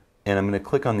tool, and I'm going to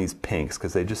click on these pinks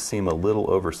because they just seem a little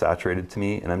oversaturated to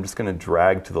me. And I'm just going to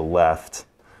drag to the left.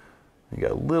 You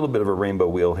got a little bit of a rainbow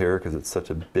wheel here because it's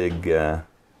such a big,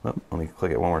 let me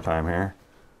click it one more time here.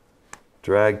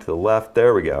 Drag to the left,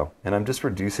 there we go. And I'm just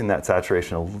reducing that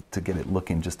saturation to get it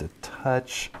looking just a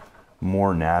touch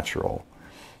more natural.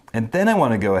 And then I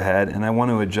want to go ahead and I want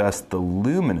to adjust the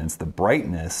luminance, the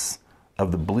brightness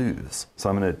of the blues. So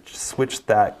I'm going to switch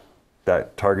that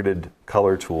targeted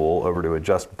color tool over to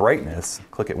adjust brightness,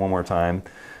 click it one more time.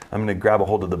 I'm going to grab a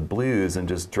hold of the blues and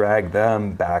just drag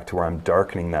them back to where I'm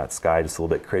darkening that sky just a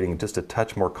little bit, creating just a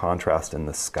touch more contrast in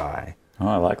the sky. Oh,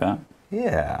 I like that.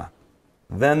 Yeah.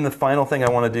 Then the final thing I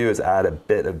want to do is add a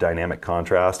bit of dynamic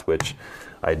contrast, which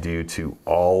I do to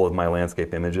all of my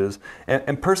landscape images.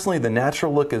 And personally, the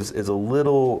natural look is a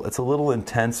little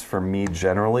intense for me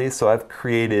generally, so I've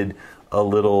created a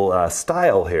little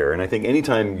style here. And I think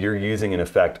anytime you're using an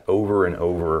effect over and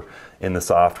over in the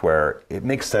software, it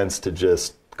makes sense to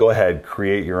just go ahead,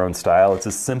 create your own style. It's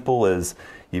as simple as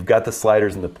you've got the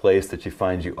sliders in the place that you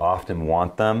find you often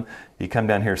want them. You come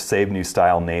down here, save new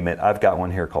style, name it. I've got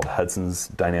one here called Hudson's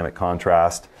Dynamic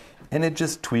Contrast. And it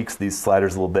just tweaks these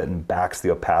sliders a little bit and backs the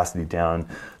opacity down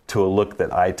to a look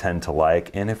that I tend to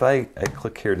like. And if I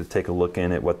click here to take a look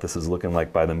in at what this is looking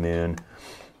like by the moon,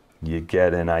 you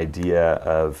get an idea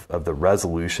of the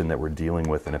resolution that we're dealing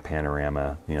with in a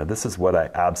panorama. You know, this is what I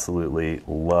absolutely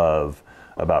love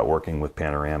about working with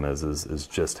panoramas is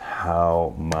just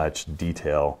how much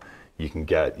detail you can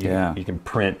get. You can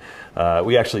print.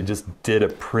 We actually just did a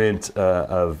print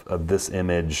of this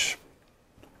image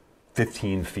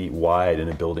 15 feet wide in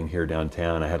a building here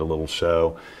downtown. I had a little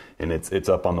show, and it's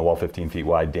up on the wall 15 feet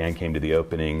wide. Dan came to the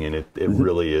opening, and it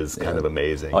really is kind of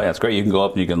amazing. Oh yeah, it's great. You can go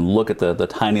up and you can look at the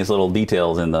tiniest little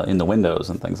details in the windows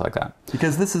and things like that.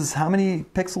 Because this is, how many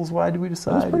pixels wide did we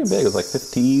decide? It's pretty big. It's like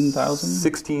 15,000?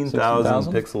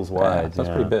 16,000 pixels wide. Yeah, that's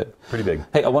pretty big. Pretty big.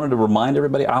 Hey, I wanted to remind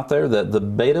everybody out there that the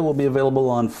beta will be available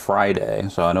on Friday.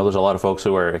 So I know there's a lot of folks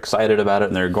who are excited about it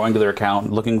and they're going to their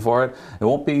account looking for it. It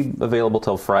won't be available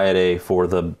till Friday for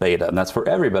the beta. And that's for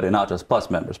everybody, not just Plus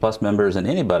members. Plus members and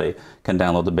anybody can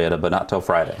download the beta, but not till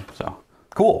Friday. So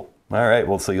cool. All right.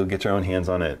 Well, so you'll get your own hands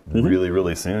on it really,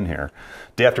 really soon here.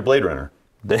 Day after Blade Runner.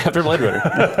 Day after Blade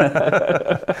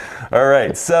Runner. All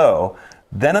right. So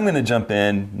then I'm going to jump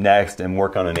in next and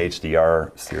work on an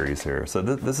HDR series here. So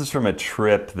this is from a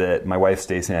trip that my wife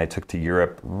Stacy and I took to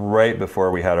Europe right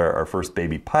before we had our first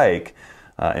baby Pike.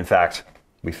 In fact,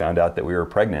 we found out that we were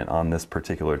pregnant on this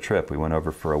particular trip. We went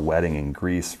over for a wedding in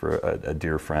Greece for a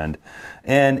dear friend.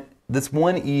 And this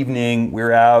one evening, we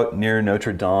were out near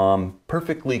Notre Dame,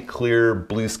 perfectly clear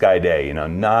blue sky day, you know,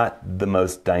 not the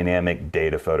most dynamic day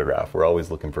to photograph. We're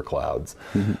always looking for clouds.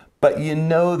 But you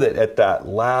know that at that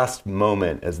last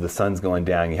moment, as the sun's going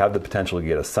down, you have the potential to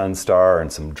get a sun star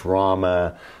and some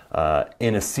drama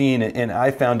in a scene. And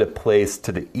I found a place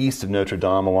to the east of Notre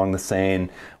Dame along the Seine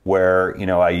where, you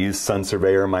know, I used Sun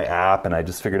Surveyor in my app, and I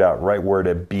just figured out right where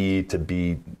to be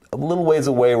a little ways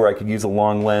away where I could use a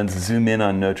long lens, zoom in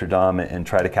on Notre Dame, and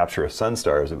try to capture a sun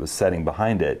star as it was setting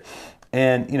behind it.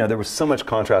 And, you know, there was so much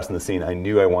contrast in the scene, I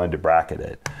knew I wanted to bracket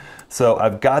it. So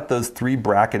I've got those 3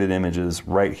 bracketed images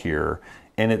right here,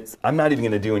 and I'm not even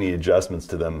going to do any adjustments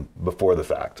to them before the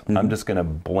fact. I'm just going to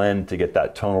blend to get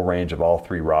that tonal range of all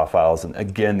 3 raw files. And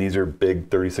again, these are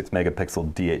big 36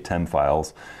 megapixel D810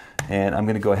 files. And I'm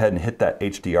going to go ahead and hit that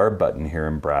HDR button here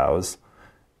and browse.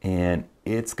 And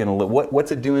it's going to look,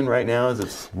 what's it doing right now as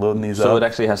it's loading these up? So it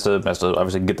actually has to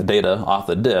obviously get the data off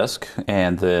the disk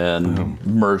and then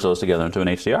merge those together into an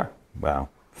HDR. Wow,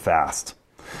 fast.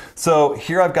 So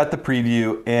here I've got the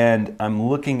preview, and I'm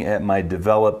looking at my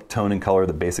develop tone and color,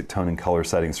 the basic tone and color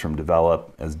settings from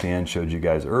develop, as Dan showed you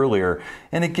guys earlier.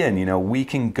 And again, you know, we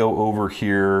can go over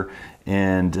here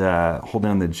and hold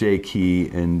down the J key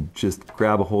and just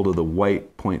grab a hold of the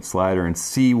white point slider and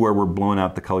see where we're blowing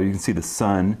out the color. You can see the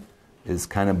sun is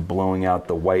kind of blowing out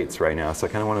the whites right now, so I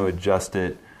kind of want to adjust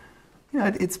it.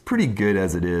 Yeah, it's pretty good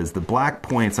as it is. The black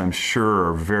points, I'm sure,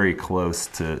 are very close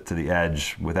to the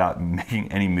edge without making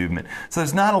any movement. So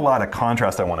there's not a lot of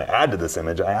contrast I want to add to this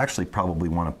image. I actually probably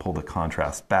want to pull the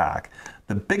contrast back.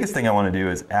 The biggest thing I want to do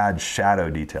is add shadow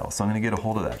detail. So I'm going to get a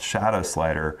hold of that shadow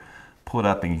slider, pull it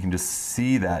up, and you can just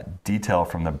see that detail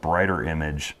from the brighter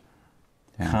image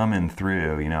coming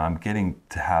through. You know, I'm getting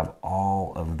to have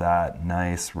all of that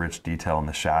nice, rich detail in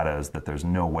the shadows that there's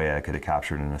no way I could have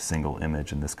captured in a single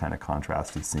image in this kind of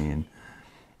contrasted scene.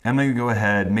 I'm going to go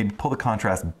ahead, maybe pull the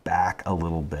contrast back a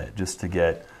little bit just to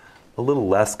get a little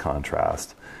less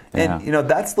contrast. And, you know,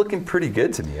 that's looking pretty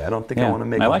good to me. I don't think I want to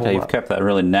make a whole lot. I like how you've kept that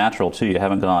really natural, too. You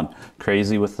haven't gone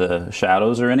crazy with the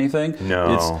shadows or anything.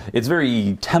 No. It's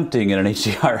very tempting in an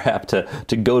HDR app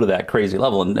to go to that crazy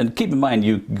level. And keep in mind,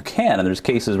 you can, and there's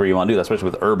cases where you want to do that, especially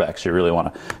with Urbex. You really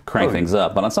want to crank things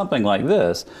up. But on something like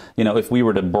this, you know, if we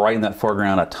were to brighten that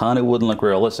foreground a ton, it wouldn't look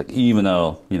realistic, even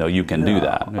though, you know, you can do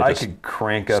that. I could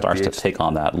crank up starts to take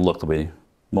on that look that we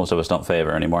most of us don't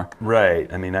favor anymore.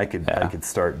 Right. I mean, I could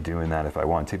start doing that if I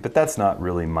want to, but that's not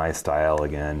really my style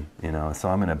again, you know. So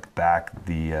I'm going to back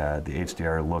the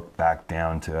HDR look back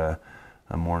down to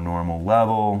a more normal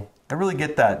level. I really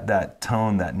get that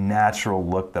tone, that natural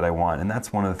look that I want, and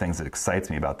that's one of the things that excites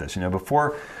me about this. You know,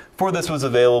 before this was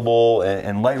available,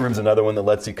 and Lightroom's another one that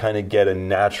lets you kind of get a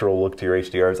natural look to your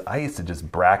HDRs, I used to just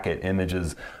bracket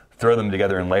images, throw them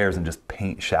together in layers, and just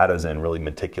paint shadows in really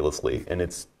meticulously, and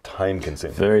it's time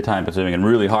consuming. Very time consuming and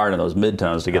really hard in those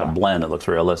midtones to get a blend that looks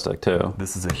realistic too.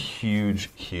 This is a huge,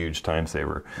 huge time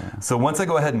saver. Yeah. So once I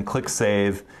go ahead and click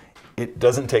save, it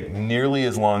doesn't take nearly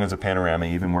as long as a panorama,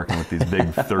 even working with these big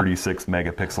 36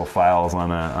 megapixel files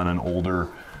on an older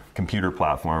computer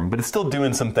platform, but it's still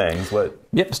doing some things.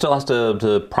 Yep, still has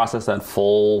to process that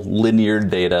full linear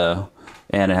data,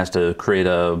 and it has to create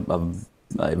a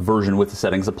version with the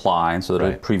settings applied so that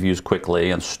it previews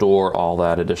quickly and store all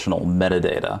that additional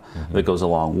metadata that goes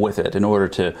along with it. In order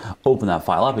to open that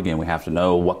file up again, we have to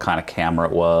know what kind of camera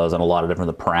it was and a lot of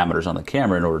different parameters on the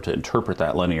camera in order to interpret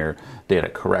that linear data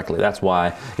correctly. That's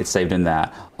why it's saved in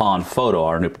that On Photo,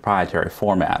 our new proprietary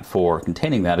format for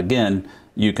containing that. Again,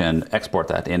 you can export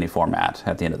that to any format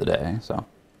at the end of the day. So.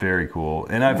 Very cool.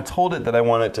 And I've told it that I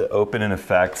want it to open in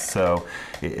effects, so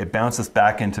it bounces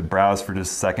back into browse for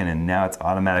just a second, and now it's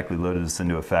automatically loaded us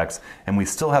into effects. And we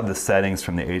still have the settings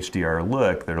from the HDR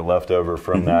look that are left over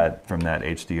from that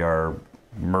HDR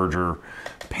merger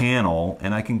panel,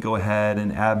 and I can go ahead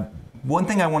and add. One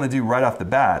thing I want to do right off the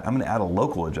bat, I'm going to add a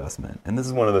local adjustment. And this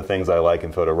is one of the things I like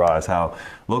in Photo Raw, is how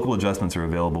local adjustments are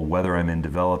available whether I'm in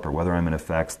Develop or whether I'm in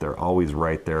Effects. They're always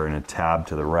right there in a tab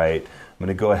to the right. I'm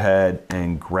going to go ahead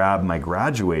and grab my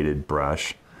graduated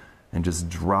brush and just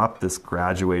drop this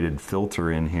graduated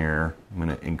filter in here. I'm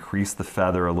going to increase the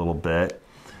feather a little bit.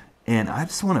 And I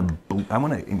just want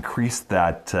to increase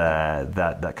that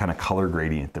kind of color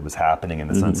gradient that was happening in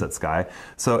the sunset sky.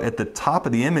 So at the top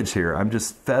of the image here, I'm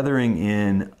just feathering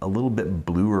in a little bit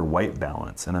blue or white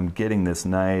balance, and I'm getting this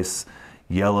nice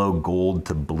yellow gold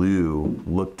to blue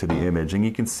look to the image. And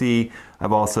you can see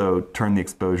I've also turned the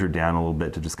exposure down a little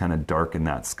bit to just kind of darken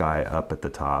that sky up at the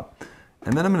top.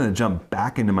 And then I'm going to jump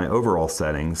back into my overall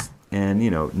settings, and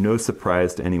you know, no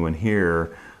surprise to anyone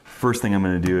here, first thing I'm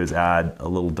going to do is add a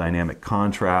little dynamic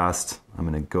contrast. I'm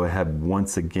going to go ahead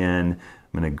once again,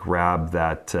 I'm going to grab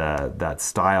that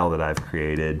style that I've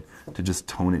created to just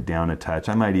tone it down a touch.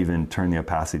 I might even turn the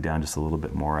opacity down just a little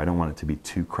bit more. I don't want it to be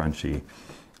too crunchy.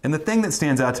 And the thing that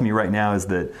stands out to me right now is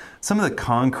that some of the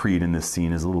concrete in this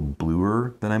scene is a little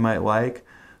bluer than I might like.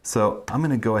 So I'm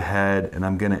going to go ahead and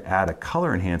I'm going to add a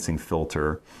color enhancing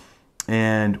filter.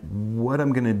 And what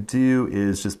I'm going to do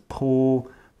is just pull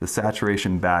the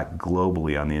saturation back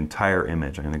globally on the entire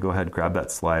image. I'm going to go ahead and grab that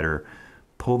slider,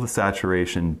 pull the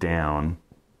saturation down.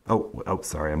 Oh,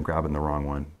 sorry, I'm grabbing the wrong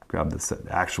one. Grab the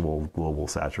actual global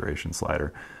saturation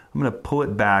slider. I'm going to pull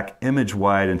it back image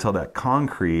wide until that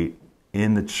concrete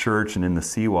in the church and in the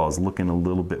seawall is looking a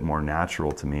little bit more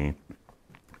natural to me.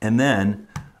 And then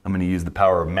I'm going to use the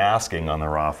power of masking on the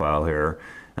raw file here.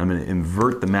 I'm going to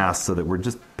invert the mask so that we're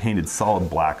just painted solid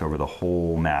black over the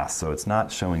whole mask, so it's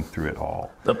not showing through at all.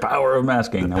 The power of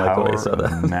masking. The power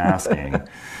of masking.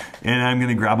 And I'm going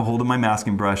to grab a hold of my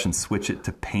masking brush and switch it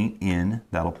to paint in.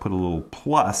 That'll put a little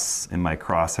plus in my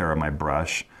crosshair of my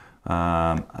brush. You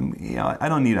know, I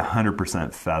don't need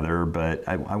 100% feather, but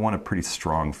I want a pretty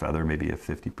strong feather, maybe a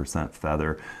 50%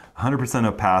 feather. 100%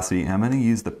 opacity, and I'm going to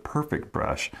use the perfect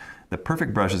brush. The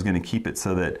perfect brush is going to keep it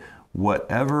so that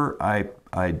whatever I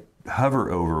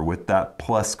hover over with that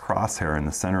plus crosshair in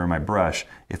the center of my brush,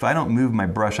 if I don't move my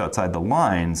brush outside the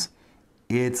lines,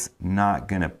 it's not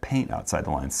going to paint outside the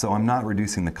lines. So I'm not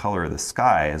reducing the color of the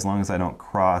sky as long as I don't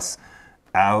cross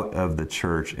out of the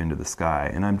church into the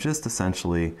sky. And I'm just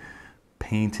essentially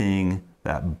painting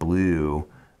that blue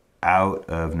out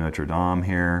of Notre Dame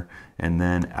here and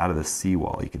then out of the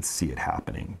seawall. You can see it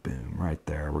happening. Boom, right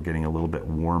there. We're getting a little bit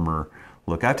warmer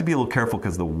look. I have to be a little careful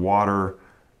because the water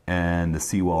and the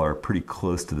seawall are pretty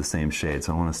close to the same shade,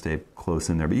 so I want to stay close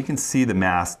in there. But you can see the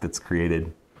mask that's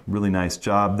created. Really nice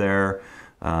job there.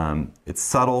 It's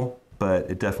subtle, but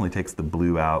it definitely takes the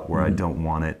blue out where I don't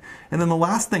want it. And then the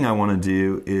last thing I want to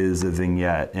do is a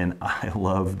vignette, and I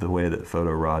love the way that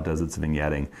Photo Raw does its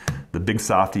vignetting. The Big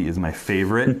Softy is my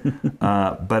favorite,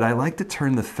 but I like to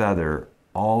turn the feather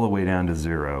all the way down to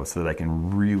 0 so that I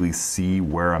can really see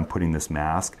where I'm putting this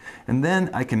mask. And then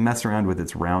I can mess around with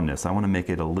its roundness. I want to make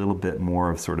it a little bit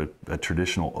more of sort of a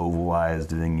traditional ovalized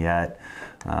vignette.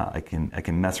 I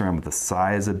can mess around with the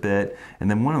size a bit. And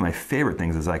then one of my favorite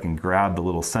things is I can grab the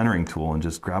little centering tool and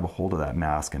just grab a hold of that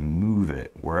mask and move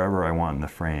it wherever I want in the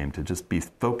frame to just be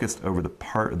focused over the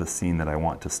part of the scene that I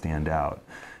want to stand out.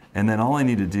 And then all I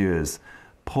need to do is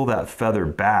pull that feather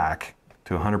back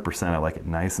to 100%. I like it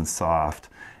nice and soft.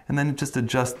 And then just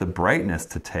adjust the brightness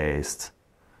to taste.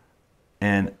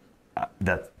 And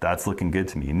that's looking good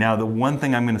to me. Now, the one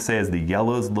thing I'm going to say is the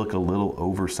yellows look a little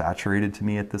oversaturated to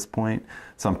me at this point.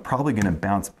 So I'm probably going to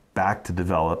bounce back to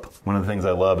develop. One of the things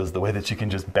I love is the way that you can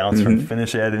just bounce from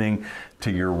finish editing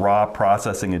to your raw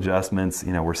processing adjustments.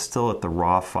 You know, we're still at the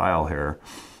raw file here.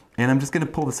 And I'm just going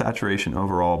to pull the saturation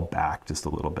overall back just a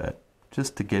little bit,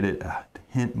 just to get it a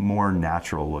hint more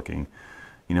natural looking.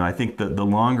 You know, I think the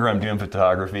longer I'm doing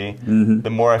photography, the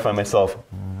more I find myself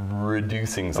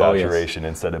reducing saturation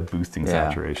instead of boosting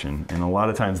saturation. And a lot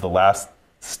of times the last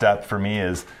step for me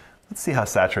is, let's see how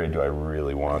saturated do I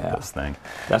really want this thing.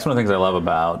 That's one of the things I love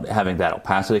about having that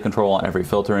opacity control on every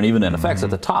filter, and even in effects at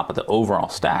the top of the overall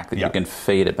stack that you can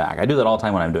fade it back. I do that all the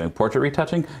time when I'm doing portrait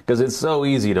retouching because it's so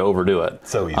easy to overdo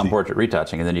it on portrait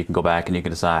retouching, and then you can go back and you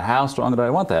can decide how strong do I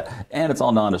want that, and it's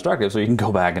all non-destructive, so you can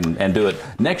go back and do it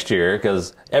next year,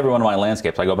 because every one of my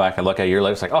landscapes I go back and look at a year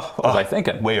later, it's like, oh, what was I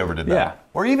thinking? Way overdid that. Yeah.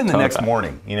 Or even the next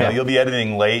morning, you know, you'll be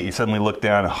editing late, you suddenly look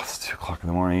down, oh, it's 2 o'clock in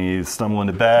the morning, you stumble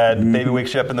into bed, baby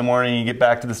wakes you up in the morning, you get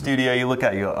back to the studio, you look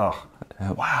at it, you go,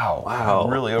 oh, wow,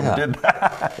 I really overdid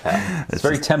that. It's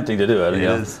very tempting to do it. It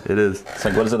is. It's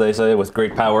like, what is it they say? With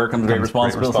great power comes great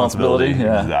responsibility.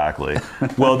 Yeah. Exactly.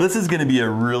 Well, this is going to be a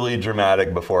really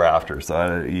dramatic before-after,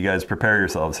 so you guys prepare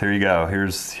yourselves. Here you go.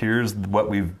 Here's what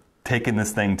we've taken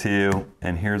this thing to,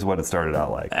 and here's what it started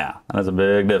out like. Yeah, that's a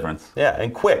big difference. Yeah,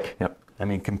 and quick. Yep. I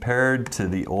mean, compared to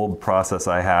the old process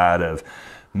I had of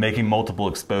making multiple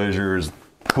exposures,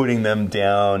 putting them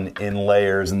down in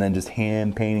layers, and then just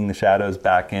hand painting the shadows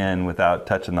back in without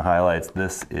touching the highlights,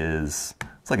 it's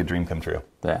like a dream come true.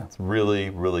 Yeah. It's really,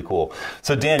 really cool.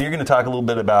 So Dan, you're going to talk a little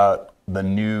bit about the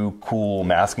new cool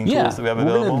masking tools that we have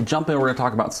available? We're going to jump in, we're going to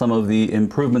talk about some of the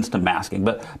improvements to masking.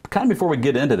 But kind of before we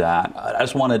get into that, I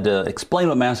just wanted to explain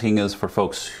what masking is for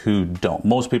folks who don't.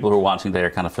 Most people who are watching today are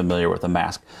kind of familiar with a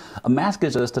mask. A mask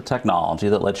is just a technology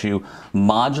that lets you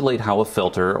modulate how a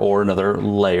filter or another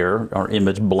layer or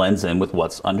image blends in with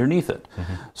what's underneath it.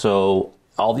 So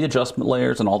all the adjustment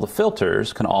layers and all the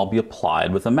filters can all be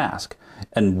applied with a mask.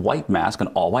 And white mask, an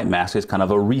all-white mask, is kind of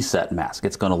a reset mask.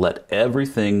 It's going to let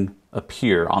everything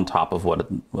appear on top of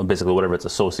basically whatever it's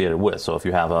associated with. So if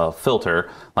you have a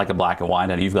filter like a black and white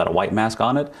and you've got a white mask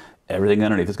on it, everything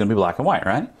underneath is going to be black and white,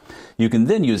 right? You can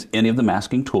then use any of the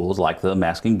masking tools like the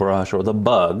masking brush or the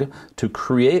bug to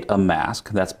create a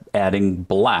mask that's adding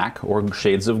black or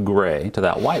shades of gray to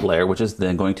that white layer, which is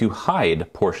then going to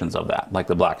hide portions of that, like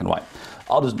the black and white.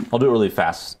 I'll do it really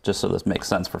fast just so this makes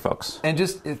sense for folks. And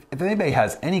just if anybody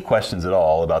has any questions at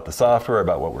all about the software,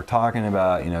 about what we're talking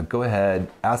about, go ahead,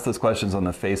 ask those questions on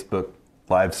the Facebook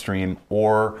live stream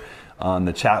or on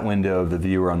the chat window of the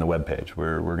viewer on the webpage.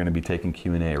 We're going to be taking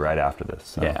Q&A right after this.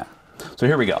 So. Yeah. So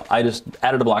here we go. I just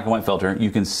added a black and white filter.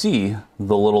 You can see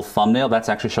the little thumbnail. That's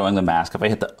actually showing the mask. If I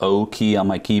hit the O key on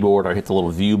my keyboard or hit the little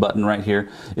view button right here,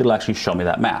 it'll actually show me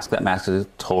that mask. That mask is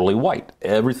totally white.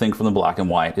 Everything from the black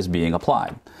and white is being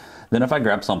applied. Then if I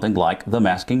grab something like the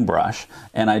masking brush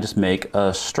and I just make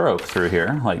a stroke through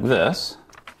here like this,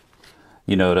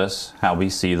 you notice how we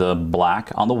see the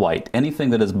black on the white. Anything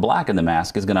that is black in the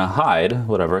mask is going to hide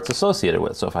whatever it's associated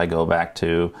with. So if I go back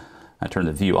to, I turn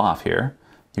the view off here,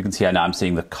 you can see now I'm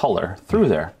seeing the color through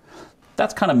there.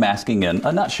 That's kind of masking in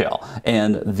a nutshell.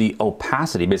 And the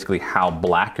opacity, basically how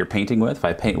black you're painting with, if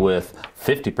I paint with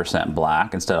 50%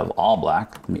 black instead of all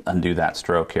black, let me undo that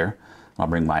stroke here. I'll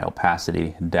bring my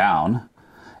opacity down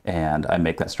and I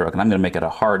make that stroke. And I'm going to make it a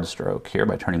hard stroke here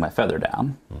by turning my feather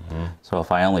down. So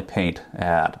if I only paint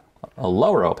at a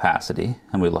lower opacity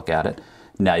and we look at it,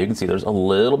 now you can see there's a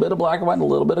little bit of black and white and a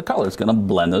little bit of color. It's going to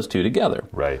blend those two together.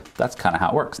 Right. That's kind of how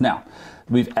it works. Now,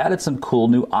 we've added some cool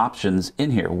new options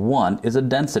in here. One is a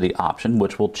density option,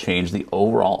 which will change the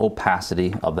overall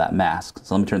opacity of that mask.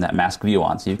 So let me turn that mask view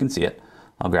on so you can see it.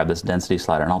 I'll grab this density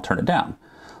slider and I'll turn it down.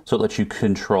 So it lets you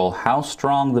control how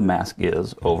strong the mask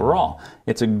is overall.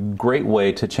 It's a great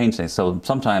way to change things. So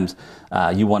sometimes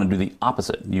you want to do the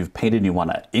opposite. You've painted and you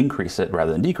want to increase it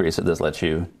rather than decrease it. This lets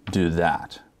you do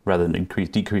that. Rather than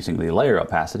decreasing the layer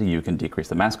opacity, you can decrease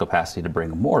the mask opacity to bring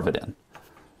more of it in.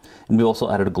 And we've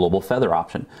also added a global feather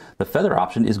option. The feather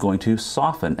option is going to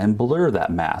soften and blur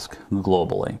that mask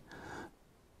globally.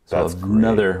 So That's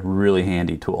another really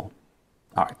handy tool.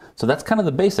 All right, so that's kind of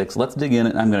the basics. Let's dig in,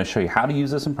 and I'm going to show you how to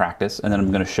use this in practice, and then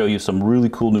I'm going to show you some really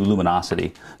cool new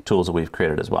luminosity tools that we've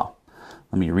created as well.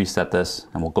 Let me reset this,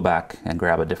 and we'll go back and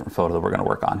grab a different photo that we're going to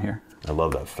work on here. I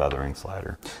love that feathering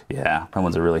slider. Yeah, that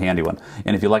one's a really handy one.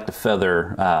 And if you like to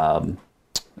feather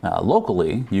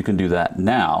locally, you can do that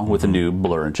now with the new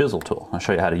blur and chisel tool. I'll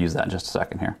show you how to use that in just a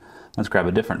second here. Let's grab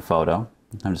a different photo.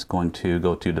 I'm just going to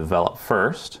go to develop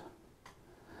first.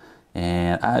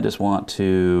 And I just want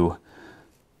to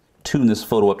tune this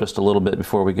photo up just a little bit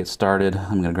before we get started.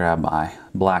 I'm going to grab my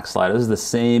black slider. This is the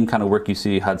same kind of work you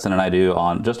see Hudson and I do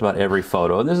on just about every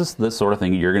photo. And this is the sort of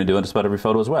thing you're going to do on just about every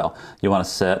photo as well. You want to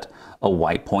set a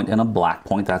white point and a black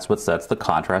point. That's what sets the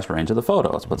contrast range of the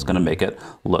photo. That's what's going to make it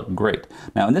look great.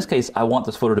 Now in this case, I want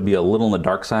this photo to be a little on the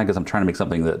dark side because I'm trying to make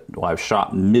something that I've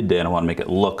shot midday, and I want to make it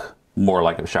look more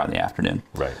like it was shot in the afternoon.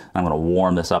 Right. I'm going to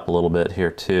warm this up a little bit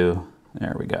here too.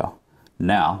 There we go.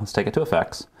 Now let's take it to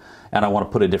effects. And I want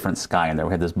to put a different sky in there.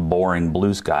 We had this boring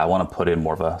blue sky. I want to put in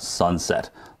more of a sunset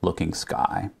looking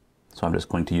sky. So I'm just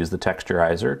going to use the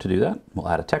texturizer to do that. We'll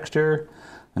add a texture.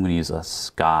 I'm going to use a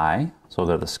sky. So we'll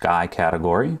go to the sky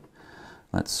category.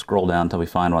 Let's scroll down until we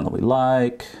find one that we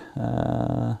like.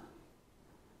 God,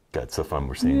 it's so fun.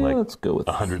 We're seeing like let's go with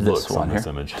 100 this looks one on here. this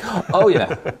image. Oh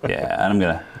yeah, yeah. And I'm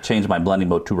going to change my blending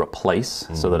mode to replace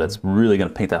so that it's really going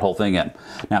to paint that whole thing in.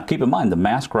 Now keep in mind the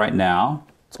mask right now,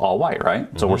 it's all white, right?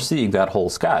 So we're seeing that whole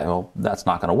sky. Well, that's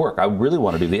not going to work. I really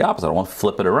want to do the opposite. I want to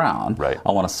flip it around. Right.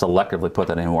 I want to selectively put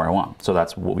that anywhere I want. So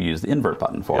that's what we use the invert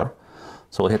button for. Yep.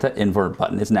 So we'll hit that invert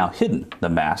button. It's now hidden. The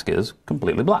mask is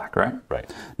completely black, right? Right.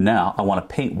 Now I want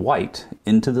to paint white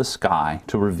into the sky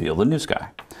to reveal the new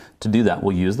sky. To do that,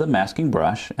 we'll use the masking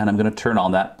brush, and I'm going to turn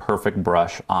on that perfect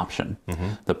brush option.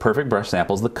 The perfect brush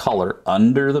samples the color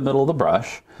under the middle of the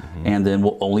brush, and then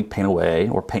we'll only paint away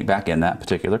or paint back in that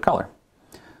particular color.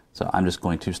 So I'm just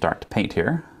going to start to paint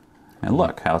here, and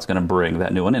look how it's going to bring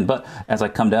that new one in. But as I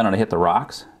come down and I hit the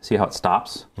rocks, see how it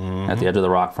stops at the edge of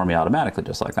the rock for me automatically,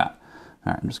 just like that.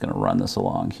 All right, I'm just going to run this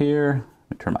along here.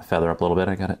 Let me turn my feather up a little bit.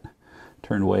 I got it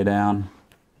turned way down.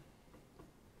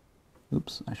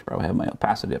 Oops, I should probably have my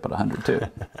opacity up at 100 too.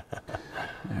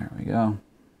 There we go.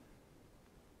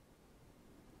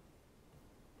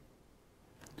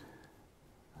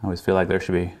 I always feel like there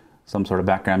should be some sort of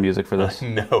background music for this.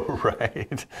 No,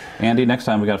 right. Andy, next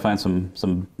time we got to find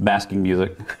some masking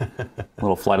music. A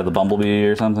little Flight of the Bumblebee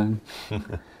or something.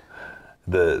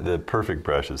 The perfect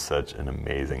brush is such an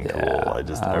amazing tool. I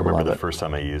remember love the it. first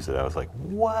time I used it, I was like,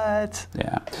 what?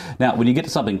 Yeah. Now, when you get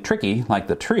to something tricky, like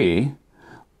the tree,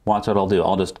 watch what I'll do.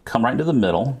 I'll just come right into the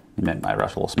middle. You make my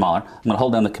brush a little smaller. I'm going to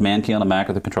hold down the Command key on the Mac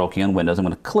or the Control key on Windows. I'm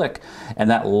going to click, and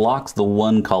that locks the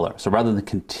one color. So rather than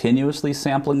continuously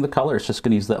sampling the color, it's just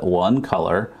going to use that one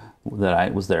color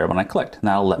that was there when I clicked. And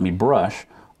that'll let me brush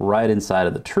right inside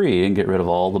of the tree and get rid of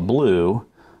all the blue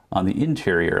on the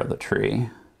interior of the tree.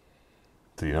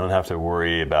 So you don't have to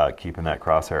worry about keeping that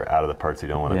crosshair out of the parts you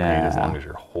don't want to paint as long as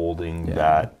you're holding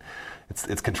that.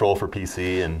 It's control for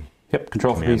PC and Yep,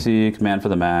 control for PC, command for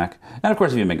the Mac. And of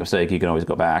course, if you make a mistake, you can always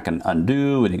go back and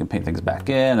undo, and you can paint things back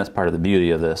in. That's part of the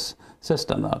beauty of this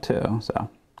system, though, too. So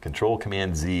Control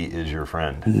Command Z is your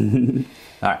friend.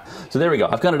 all right, so there we go.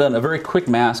 I've kind of done a very quick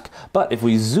mask, but if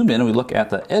we zoom in and we look at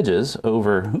the edges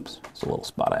over, oops, it's a little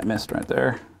spot I missed right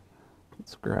there.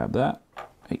 Let's grab that.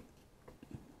 Hey.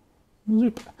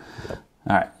 Zoop. Yep.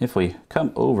 All right, if we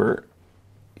come over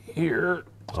here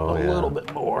a little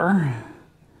bit more,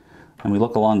 and we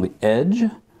look along the edge,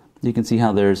 you can see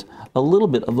how there's a little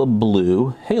bit of a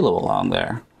blue halo along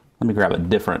there. Let me grab a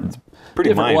different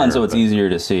one so it's easier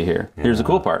to see here. Yeah. Here's the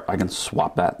cool part. I can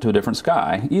swap that to a different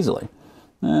sky easily.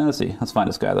 Let's see. Let's find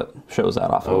a sky that shows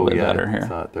that off a little bit better here. I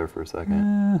saw it there for a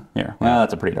second. Here. Well,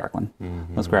 that's a pretty dark one.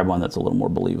 Let's grab one that's a little more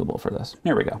believable for this.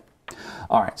 Here we go.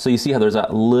 All right. So you see how there's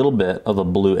that little bit of a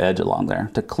blue edge along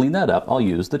there. To clean that up, I'll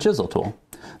use the chisel tool.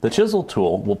 The chisel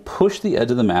tool will push the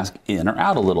edge of the mask in or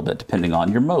out a little bit depending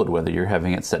on your mode, whether you're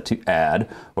having it set to add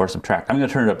or subtract. I'm going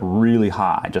to turn it up really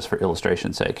high just for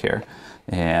illustration's sake here.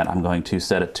 And I'm going to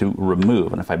set it to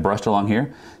remove. And if I brushed along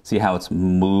here, see how it's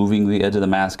moving the edge of the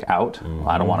mask out? Well,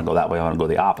 I don't want to go that way. I want to go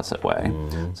the opposite way.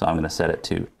 So I'm going to set it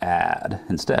to add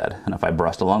instead. And if I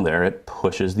brushed along there, it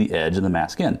pushes the edge of the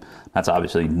mask in. That's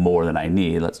obviously more than I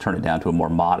need. Let's turn it down to a more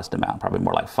modest amount, probably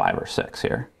more like 5 or 6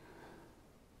 here.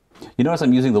 You notice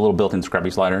I'm using the little built-in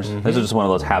scrubby sliders. This is just one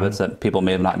of those habits that people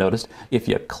may have not noticed. If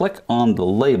you click on the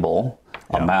label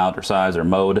amount or size or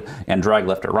mode, and drag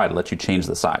left or right to let you change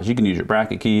the size. You can use your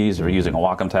bracket keys if you're using a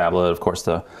Wacom tablet. Of course,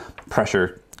 the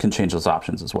pressure can change those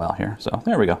options as well here. So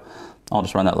there we go. I'll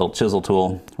just run that little chisel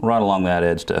tool right along that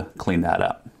edge to clean that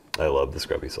up. I love the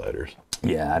scrubby sliders.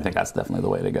 Yeah, I think that's definitely the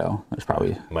way to go. There's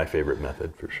probably my favorite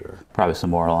method for sure. Probably some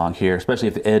more along here, especially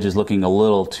if the edge is looking a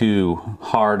little too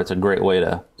hard. It's a great way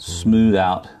to smooth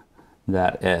out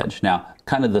that edge. Now,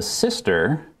 kind of the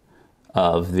sister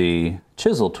of the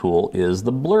chisel tool is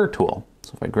the blur tool.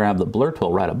 So if I grab the blur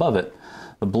tool right above it,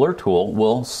 the blur tool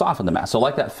will soften the mask. So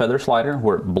like that feather slider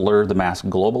where it blurred the mask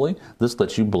globally, this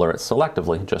lets you blur it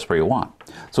selectively just where you want.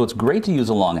 So it's great to use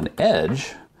along an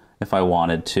edge if I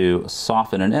wanted to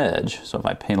soften an edge. So if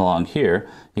I paint along here,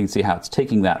 you can see how it's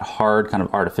taking that hard kind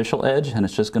of artificial edge and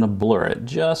it's just going to blur it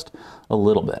just a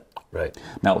little bit. Right.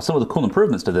 Now, some of the cool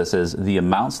improvements to this is the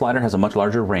amount slider has a much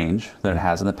larger range than it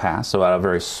has in the past. So at a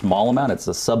very small amount, it's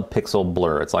a sub-pixel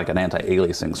blur. It's like an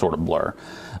anti-aliasing sort of blur.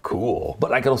 Cool.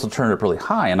 But I could also turn it up really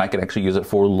high and I could actually use it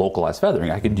for localized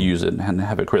feathering. I could use it and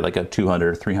have it create like a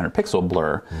 200, 300 pixel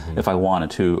blur if I wanted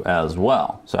to as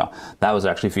well. So that was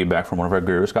actually feedback from one of our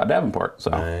gurus, Scott Davenport.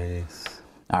 So, nice.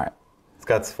 All right.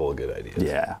 Scott's full of good ideas.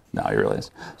 Yeah, no, he really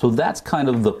is. So that's kind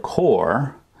of the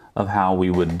core of how we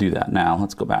would do that. Now,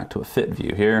 let's go back to a fit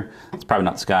view here. It's probably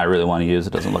not the sky I really want to use.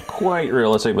 It doesn't look quite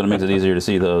realistic, but it makes it easier to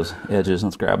see those edges.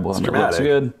 Let's grab one that looks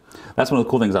good. That's one of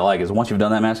the cool things I like is once you've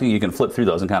done that masking, you can flip through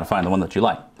those and kind of find the one that you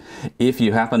like. If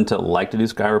you happen to like to do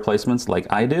sky replacements like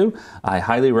I do, I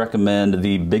highly recommend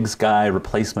the Big Sky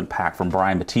Replacement Pack from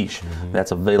Brian Matish.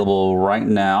 That's available right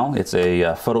now. It's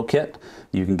a photo kit.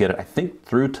 You can get it, I think,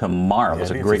 through tomorrow.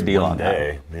 There's a great deal on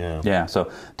that. Yeah,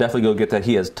 so definitely go get that.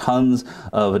 He has tons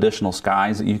of additional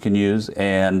skies that you can use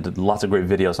and lots of great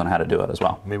videos on how to do it as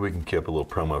well. Maybe we can queue up a little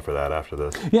promo for that after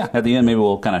this. Yeah, at the end, maybe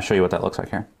we'll kind of show you what that looks like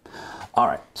here. All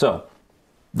right, so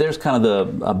there's kind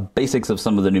of the basics of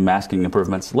some of the new masking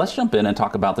improvements. Let's jump in and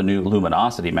talk about the new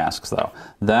luminosity masks, though.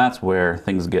 That's where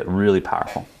things get really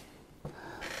powerful.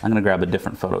 I'm going to grab a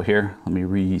different photo here. Let me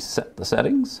reset the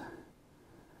settings.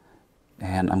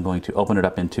 And I'm going to open it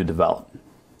up into Develop.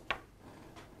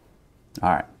 All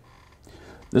right.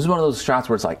 This is one of those shots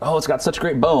where it's like, oh, it's got such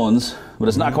great bones, but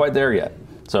it's not quite there yet.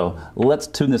 So let's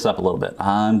tune this up a little bit.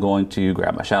 I'm going to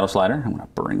grab my shadow slider. I'm going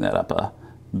to bring that up a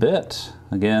bit.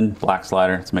 Again, black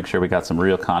slider. Let's make sure we got some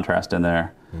real contrast in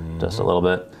there. Just a little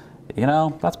bit. You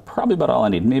know, that's probably about all I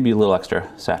need. Maybe a little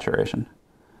extra saturation.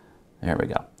 There we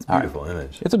go. Beautiful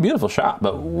image. It's a beautiful shot,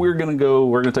 but we're going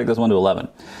to take this one to 11.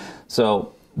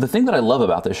 So the thing that I love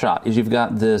about this shot is you've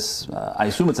got this, I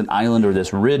assume it's an island or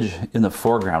this ridge in the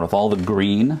foreground with all the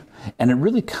green, and it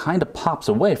really kind of pops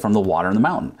away from the water in the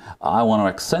mountain. I want to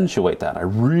accentuate that. I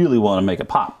really want to make it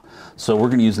pop. So we're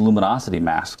going to use luminosity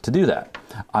mask to do that.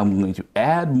 I'm going to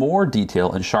add more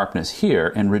detail and sharpness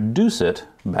here and reduce it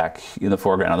back in the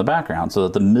foreground and the background so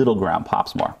that the middle ground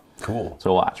pops more. Cool.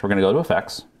 So watch. We're going to go to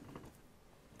Effects.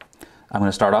 I'm going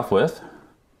to start off with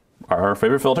our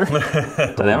favorite filter,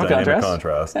 dynamic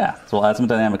contrast. Yeah, so we'll add some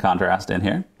dynamic contrast in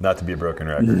here. Not to be a broken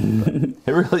record.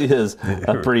 It really is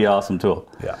a pretty awesome tool.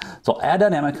 Yeah. So I'll add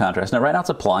dynamic contrast. Now right now it's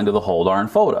applying to the whole darn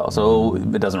photo, so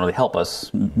it doesn't really help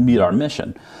us meet our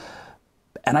mission.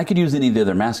 And I could use any of the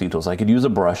other masking tools. I could use a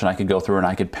brush and I could go through and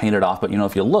I could paint it off, but you know,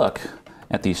 if you look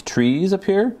at these trees up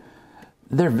here,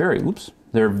 they're very,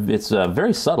 it's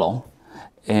very subtle.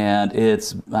 And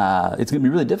it's going to be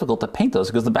really difficult to paint those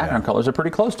because the background colors are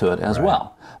pretty close to it as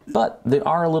well. But they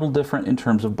are a little different in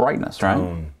terms of brightness,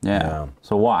 right? Yeah.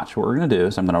 So watch. What we're going to do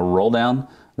is I'm going to roll down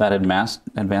that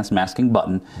advanced masking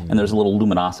button, and there's a little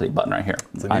luminosity button right here.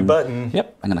 It's a new button.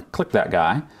 Yep. I'm going to click that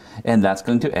guy, and that's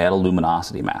going to add a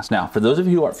luminosity mask. Now, for those of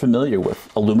you who aren't familiar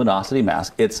with a luminosity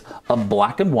mask, it's a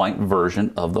black and white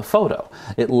version of the photo.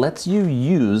 It lets you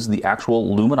use the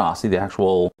actual luminosity, the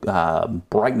actual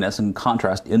brightness and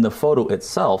contrast in the photo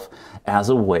itself as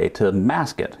a way to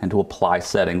mask it and to apply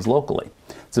settings locally.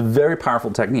 It's a very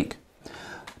powerful technique.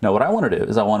 Now, what I want to do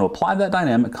is I want to apply that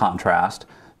dynamic contrast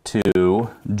to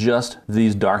just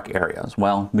these dark areas.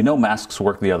 Well, we know masks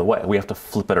work the other way. We have to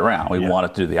flip it around. We want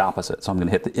it to do the opposite. So I'm going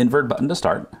to hit the invert button to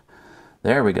start.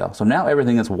 There we go. So now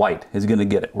everything that's white is going to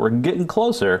get it. We're getting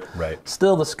closer. Right.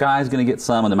 Still, the sky is going to get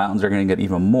some, and the mountains are going to get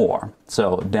even more.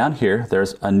 So down here,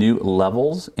 there's a new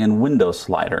levels and window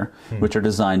slider, which are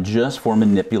designed just for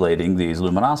manipulating these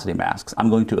luminosity masks.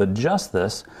 I'm going to adjust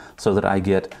this so that I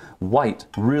get white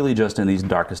really just in these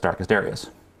darkest areas.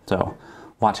 So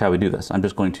watch how we do this. I'm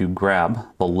just going to grab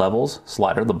the levels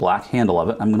slider, the black handle of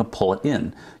it. I'm going to pull it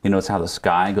in. You notice how the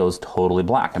sky goes totally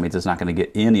black. That means it's not going to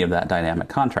get any of that dynamic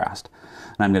contrast.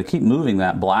 And I'm going to keep moving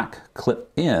that black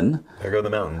clip in. There go the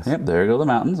mountains. Yep, there go the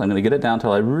mountains. I'm going to get it down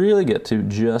until I really get to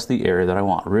just the area that I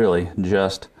want. Really,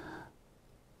 just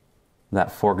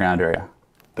that foreground area.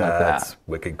 Like That's that.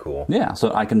 wicked cool. Yeah,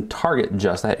 so I can target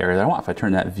just that area that I want. If I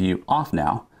turn that view off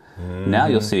now, now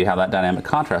you'll see how that dynamic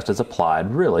contrast is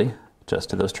applied really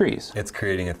just to those trees. It's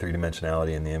creating a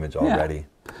three-dimensionality in the image already.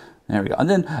 Yeah. There we go. And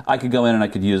then I could go in and I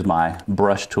could use my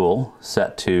brush tool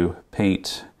set to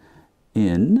paint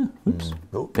in. Oops.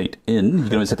 Paint in. You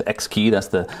can always hit the X key. That's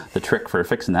the trick for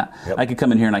fixing that. Yep. I could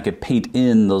come in here and I could paint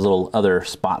in those little other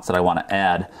spots that I want to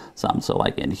add some. So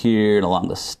like in here and along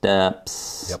the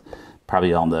steps. Yep.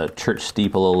 Probably on the church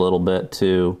steeple a little bit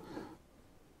too.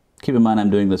 Keep in mind I'm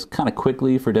doing this kind of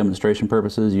quickly for demonstration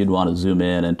purposes. You'd want to zoom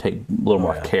in and take a little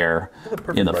more care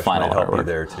in the final might help you artwork.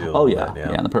 there too, oh yeah, bit,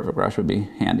 yeah. And the perfect brush would be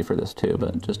handy for this too,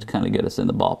 but just to kind of get us in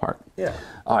the ballpark. Yeah.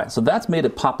 All right, so that's made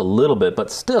it pop a little bit,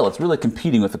 but still it's really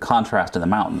competing with the contrast in the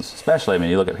mountains. Especially, I mean,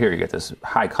 you look up here, you get this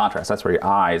high contrast. That's where your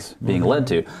eye's being led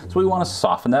to. So we want to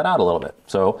soften that out a little bit.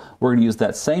 So we're going to use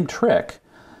that same trick,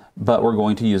 but we're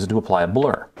going to use it to apply a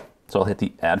blur. So I'll hit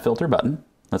the Add Filter button.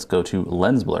 Let's go to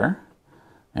Lens Blur.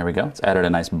 There we go. It's added a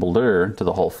nice blur to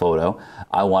the whole photo.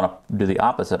 I want to do the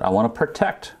opposite. I want to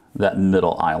protect that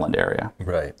middle island area.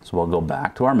 Right. So we'll go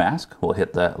back to our mask. We'll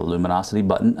hit that luminosity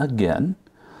button again.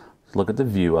 Look at the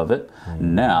view of it.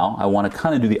 Now I want to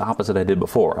kind of do the opposite I did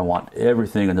before. I want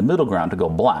everything in the middle ground to go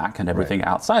black and everything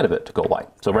outside of it to go white.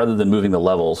 So rather than moving the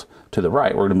levels to the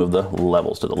right, we're going to move the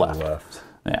levels to the left.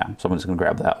 Yeah. So I'm just going to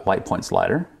grab that white point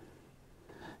slider.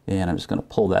 And I'm just going to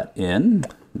pull that in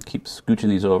and keep scooching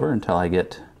these over until I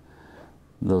get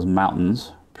those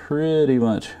mountains pretty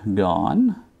much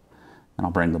gone. And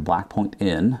I'll bring the black point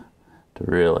in to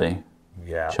really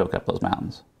choke up those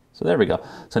mountains. So there we go.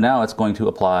 So now it's going to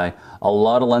apply a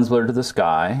lot of lens blur to the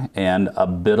sky and a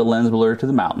bit of lens blur to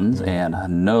the mountains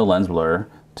and no lens blur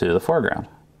to the foreground.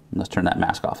 And let's turn that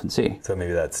mask off and see. So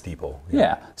maybe that steeple.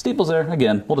 Yeah, steeple's there.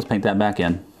 Again, we'll just paint that back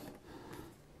in.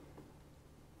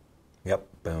 Yep,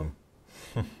 boom.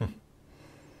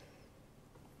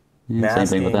 Same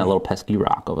thing with that little pesky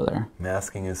rock over there.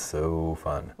 Masking is so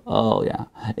fun. Oh yeah.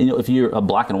 And, you know, if you're a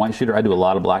black and white shooter, I do a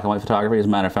lot of black and white photography. As a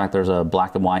matter of fact, there's a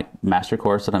black and white master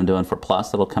course that I'm doing for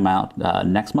Plus that'll come out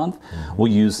next month.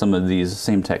 We'll use some of these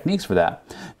same techniques for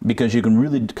that because you can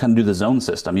really kind of do the zone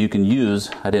system. You can use,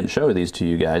 I didn't show these to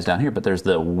you guys down here, but there's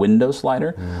the window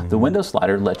slider. The window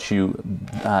slider lets you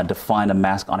define a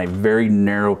mask on a very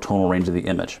narrow tonal range of the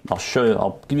image. I'll show you,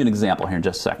 I'll give you an example here in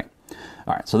just a second.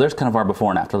 All right, so there's kind of our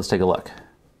before and after. Let's take a look.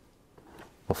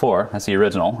 Before, that's the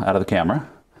original out of the camera.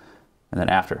 And then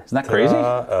after. Isn't that crazy?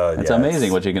 It's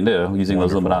amazing what you can do using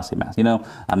those luminosity masks. You know,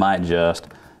 I might just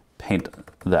paint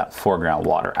that foreground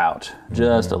water out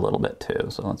just a little bit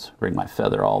too. So let's bring my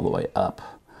feather all the way up.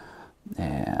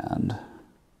 And,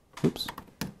 oops,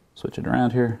 switch it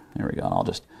around here. There we go. And I'll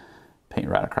just paint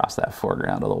right across that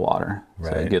foreground of the water.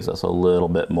 So it gives us a little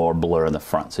bit more blur in the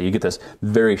front. So you get this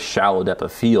very shallow depth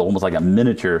of field, almost like a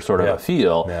miniature sort of a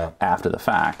feel after the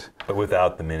fact. But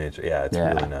without the miniature, it's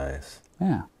really nice.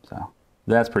 Yeah, so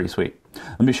that's pretty sweet.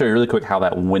 Let me show you really quick how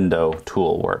that window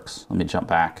tool works. Let me jump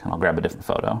back and I'll grab a different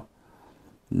photo.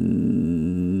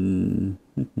 Here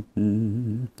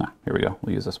we go,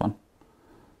 we'll use this one.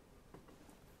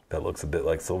 That looks a bit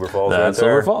like Silver Falls. That's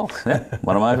Silver Falls. Yeah,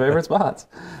 one of my favorite spots.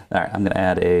 All right, I'm going to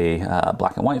add a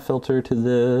black and white filter to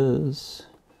this.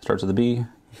 Starts with a B.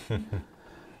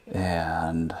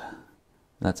 And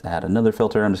let's add another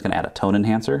filter. I'm just going to add a tone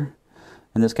enhancer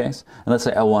in this case. And let's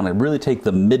say I want to really take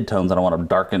the midtones and I want to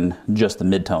darken just the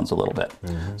midtones a little bit.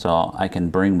 So I can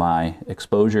bring my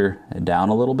exposure down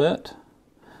a little bit.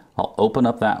 I'll open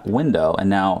up that window and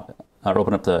now I'll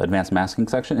open up the advanced masking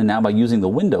section. And now by using the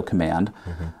window command,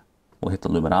 we'll hit the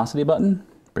luminosity button,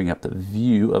 bring up the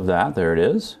view of that. There it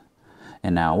is.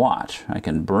 And now watch. I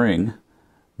can bring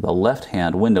the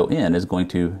left-hand window in is going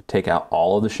to take out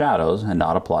all of the shadows and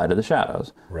not apply to the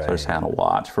shadows. So I just kind of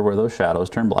watch for where those shadows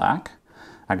turn black.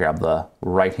 I grab the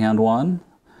right-hand one,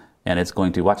 and it's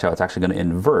going to, watch how it's actually going to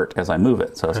invert as I move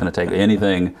it. So it's going to take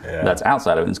anything that's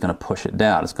outside of it and it's going to push it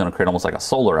down. It's going to create almost like a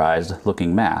solarized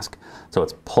looking mask. So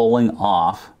it's pulling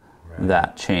off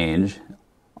that change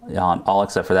on all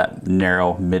except for that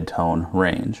narrow mid-tone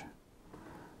range.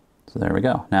 So there we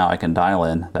go. Now I can dial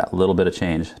in that little bit of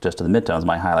change just to the midtones.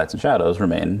 My highlights and shadows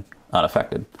remain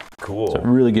unaffected. Cool. So it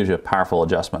really gives you powerful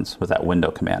adjustments with that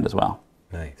window command as well.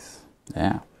 Nice.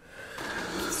 Yeah.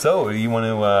 So you want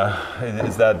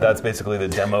to, that's basically the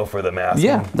demo for the masking?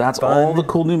 Yeah, that's all the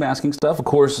cool new masking stuff. Of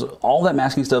course, all that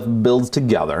masking stuff builds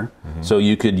together. So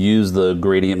you could use the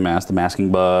gradient mask, the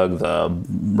masking bug, the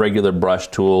regular brush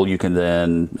tool. You can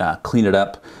then clean it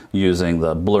up using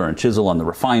the blur and chisel and the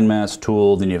refine mask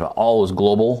tool. Then you have all those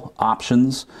global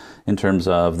options in terms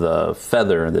of the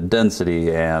feather and the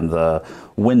density and the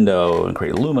window and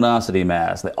create a luminosity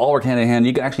mask. They all work hand in hand.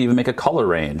 You can actually even make a color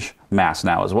range mask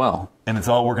now as well. And it's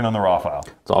all working on the raw file.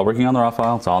 It's all working on the raw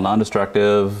file. It's all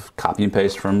non-destructive. Copy and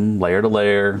paste from layer to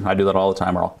layer. I do that all the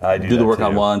time. Or I'll do the work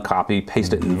on one, copy,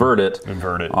 paste it, invert it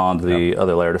on the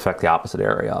other layer to affect the opposite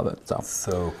area of it.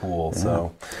 So cool. Yeah.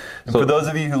 So for those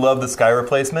of you who love the sky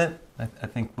replacement, I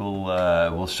think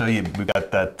we'll show you. We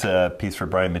got that piece for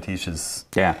Brian Matish's.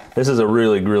 Yeah, this is a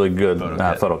really, really good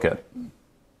photo kit.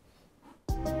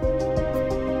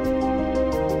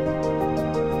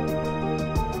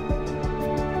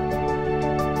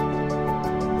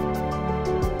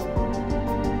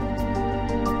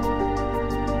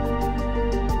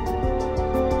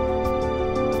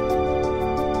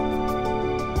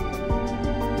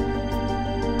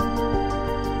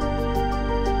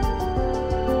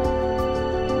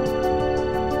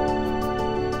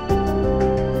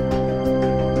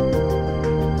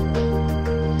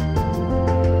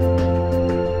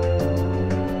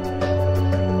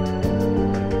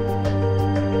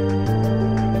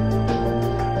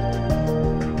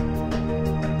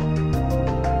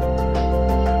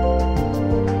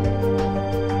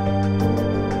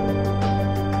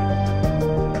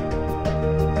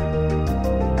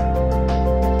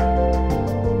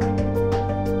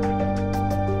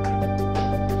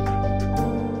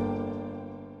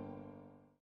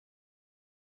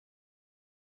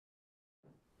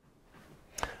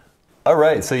 All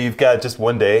right, so you've got just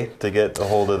one day to get a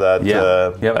hold of that.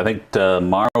 Yeah, I think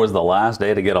tomorrow was the last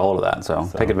day to get a hold of that, so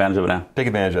take advantage of it now. Take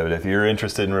advantage of it. If you're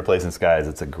interested in replacing skies,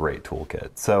 it's a great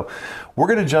toolkit. So we're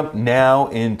going to jump now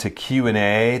into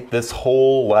Q&A. This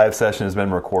whole live session has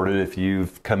been recorded. If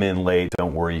you've come in late,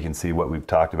 don't worry, you can see what we've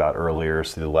talked about earlier,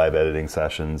 see the live editing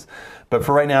sessions. But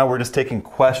for right now, we're just taking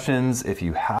questions. If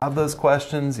you have those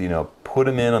questions, put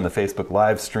them in on the Facebook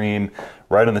live stream,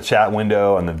 right on the chat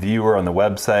window, on the viewer, on the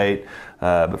website.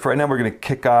 But for right now, we're going to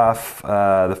kick off.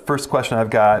 The first question I've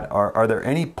got, are there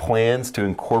any plans to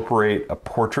incorporate a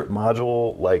portrait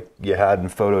module like you had in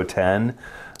Photo 10?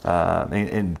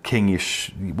 And King, you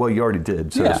already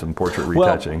did, so some portrait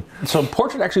retouching. Well, so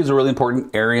portrait actually is a really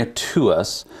important area to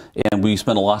us, and we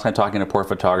spend a lot of time talking to portrait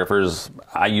photographers.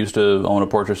 I used to own a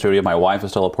portrait studio. My wife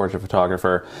is still a portrait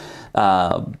photographer.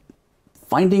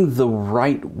 Finding the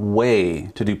right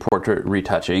way to do portrait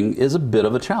retouching is a bit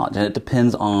of a challenge, and it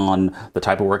depends on the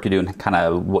type of work you do and kind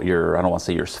of what your, I don't want to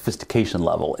say your sophistication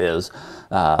level is,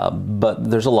 but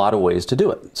there's a lot of ways to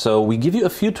do it. So we give you a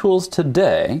few tools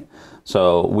today.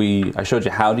 So I showed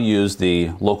you how to use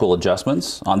the local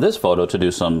adjustments on this photo to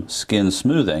do some skin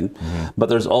smoothing, but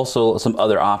there's also some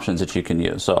other options that you can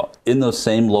use. So in the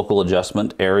same local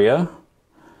adjustment area,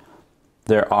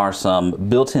 there are some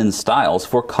built-in styles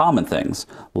for common things,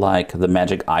 like the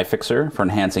Magic Eye Fixer for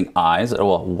enhancing eyes. It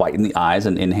will whiten the eyes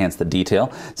and enhance the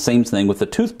detail. Same thing with the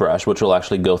toothbrush, which will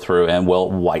actually go through and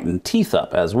will whiten teeth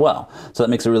up as well. So that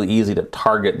makes it really easy to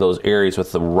target those areas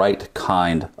with the right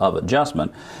kind of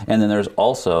adjustment. And then there's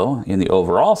also, in the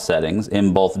overall settings,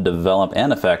 in both develop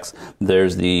and effects,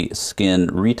 there's the skin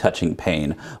retouching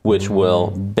pane, which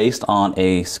will, based on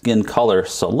a skin color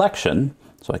selection,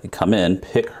 so I can come in,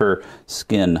 pick her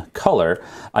skin color.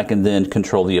 I can then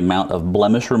control the amount of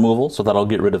blemish removal, so that'll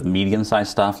get rid of medium-sized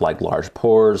stuff like large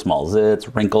pores, small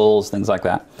zits, wrinkles, things like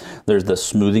that. There's the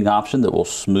smoothing option that will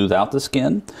smooth out the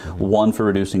skin, one for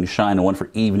reducing shine and one for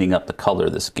evening up the color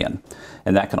of the skin.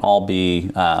 And that can all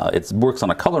be, it works on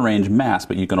a color range mask,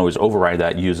 but you can always override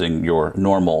that using your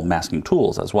normal masking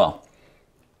tools as well.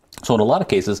 So in a lot of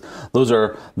cases, those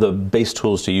are the base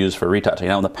tools to use for retouching.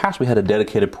 Now in the past we had a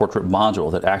dedicated portrait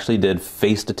module that actually did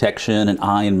face detection and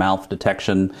eye and mouth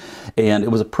detection, and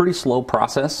it was a pretty slow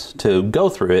process to go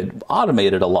through. It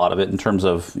automated a lot of it in terms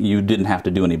of you didn't have to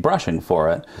do any brushing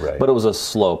for it, but it was a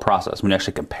slow process. When you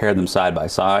actually compared them side by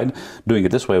side, doing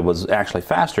it this way was actually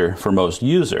faster for most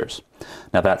users.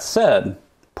 Now that said,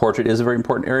 portrait is a very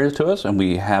important area to us, and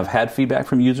we have had feedback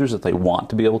from users that they want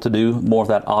to be able to do more of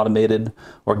that automated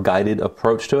or guided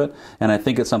approach to it, and I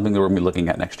think it's something that we're going to be looking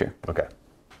at next year. Okay.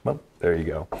 Well, there you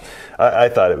go. I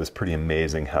thought it was pretty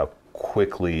amazing how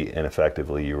quickly and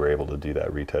effectively you were able to do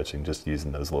that retouching just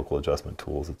using those local adjustment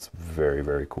tools. It's very,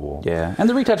 very cool. Yeah, and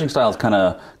the retouching style has kind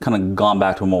of gone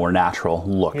back to a more natural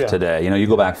look today. You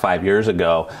go back 5 years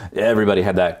ago, everybody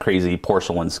had that crazy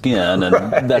porcelain skin,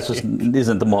 and that's just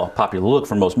isn't the most popular look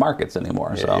for most markets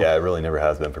anymore. So. Yeah, it really never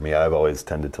has been for me. I've always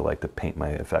tended to like to paint my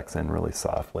effects in really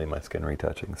softly, my skin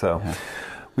retouching. So. Yeah.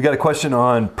 We got a question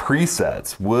on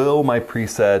presets. Will my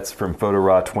presets from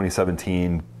PhotoRaw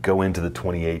 2017 go into the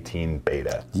 2018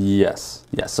 beta? Yes.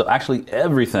 So actually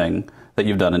everything that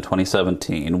you've done in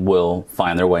 2017 will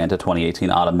find their way into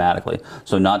 2018 automatically.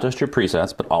 So not just your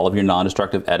presets, but all of your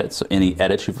non-destructive edits. So any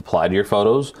edits you've applied to your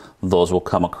photos, those will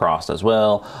come across as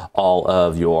well. All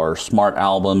of your smart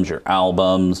albums, your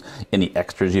albums, any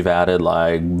extras you've added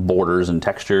like borders and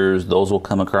textures, those will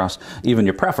come across. Even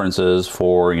your preferences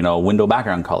for, window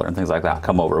background color and things like that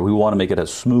come over. We want to make it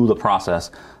as smooth a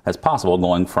process as possible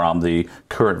going from the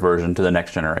current version to the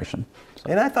next generation.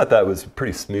 And I thought that was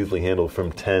pretty smoothly handled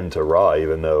from 10 to RAW,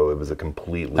 even though it was a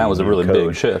completely That was a really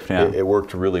big shift, yeah. It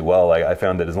worked really well. I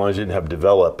found that as long as you didn't have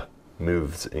develop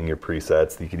moves in your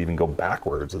presets, you could even go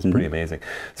backwards. It's pretty amazing.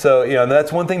 So,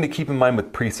 that's one thing to keep in mind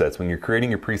with presets. When you're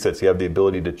creating your presets, you have the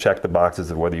ability to check the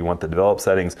boxes of whether you want the develop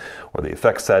settings or the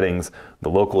effect settings, the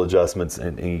local adjustments,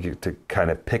 and you get to kind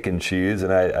of pick and choose.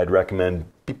 And I'd recommend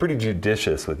be pretty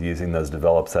judicious with using those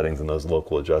develop settings and those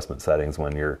local adjustment settings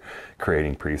when you're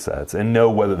creating presets, and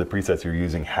know whether the presets you're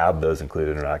using have those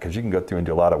included or not, because you can go through and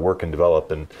do a lot of work and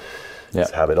develop and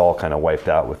just have it all kind of wiped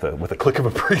out with a click of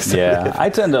a preset. Yeah, I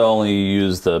tend to only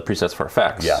use the presets for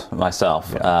effects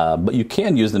myself, but you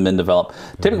can use them in develop.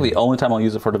 Typically, the only time I'll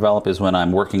use it for develop is when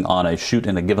I'm working on a shoot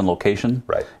in a given location,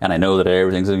 and I know that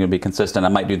everything's going to be consistent. I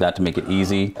might do that to make it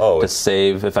easy to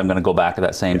save if I'm going to go back to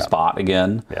that same spot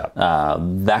again.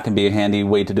 That can be a handy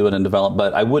way to do it in develop,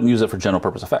 but I wouldn't use it for general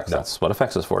purpose effects. That's what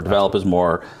effects is for. Develop is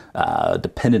more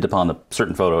dependent upon the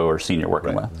certain photo or scene you're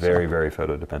working with. Very, very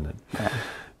photo dependent.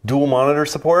 Dual monitor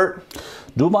support?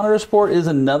 Dual monitor support is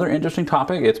another interesting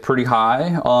topic. It's pretty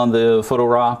high on the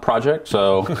PhotoRaw project,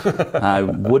 so I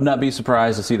would not be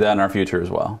surprised to see that in our future as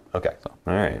well. Okay,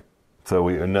 all right. So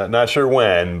we're not sure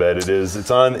when, but it's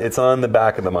on the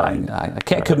back of the mind. I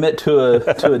can't commit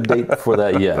to a date for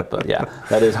that yet, but yeah,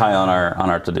 that is high on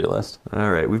our to-do list.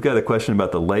 All right, we've got a question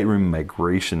about the Lightroom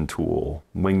migration tool.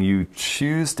 When you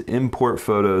choose to import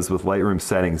photos with Lightroom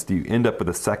settings, do you end up with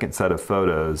a second set of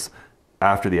photos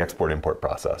after the export-import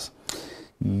process?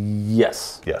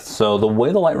 Yes. So the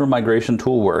way the Lightroom migration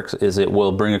tool works is it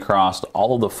will bring across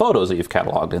all of the photos that you've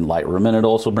cataloged in Lightroom, and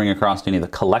it'll also bring across any of the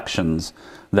collections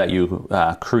that you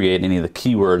create, any of the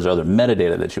keywords or other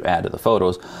metadata that you add to the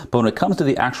photos. But when it comes to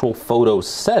the actual photo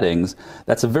settings,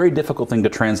 that's a very difficult thing to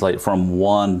translate from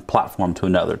one platform to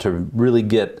another. To really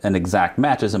get an exact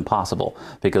match is impossible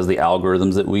because the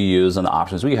algorithms that we use and the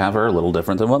options we have are a little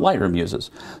different than what Lightroom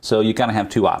uses. So you kind of have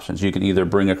two options. You can either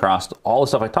bring across all the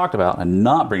stuff I talked about and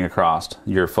not bring across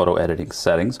your photo editing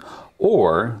settings,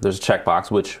 or there's a checkbox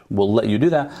which will let you do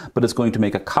that, but it's going to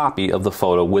make a copy of the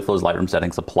photo with those Lightroom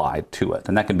settings applied to it.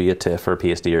 And that can be a TIFF or a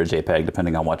PSD or a JPEG,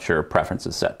 depending on what your preference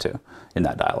is set to in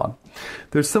that dialog.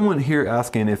 There's someone here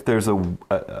asking if there's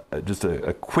just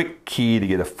a quick key to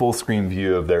get a full screen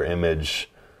view of their image,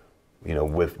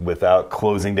 without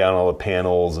closing down all the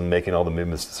panels and making all the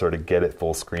movements to sort of get it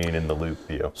full screen in the loop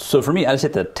view. So for me, I just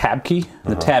hit the tab key.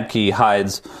 The tab key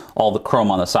hides all the chrome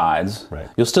on the sides.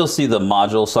 You'll still see the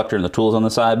module selector and the tools on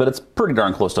the side, but it's pretty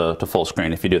darn close to full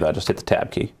screen if you do that. Just hit the tab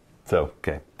key. So,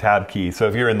 tab key. So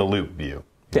if you're in the loop view.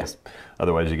 Yes.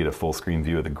 Otherwise, you get a full screen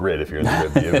view of the grid if you're in the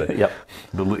grid view.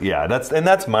 But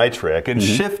that's my trick. And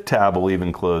Shift Tab will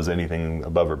even close anything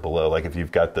above or below. Like if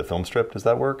you've got the film strip, does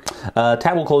that work?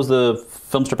 Tab will close the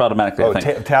film strip automatically. Oh,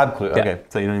 tab close. Okay,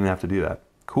 so you don't even have to do that.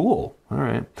 Cool. All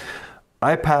right.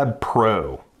 iPad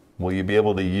Pro. Will you be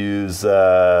able to use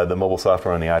the mobile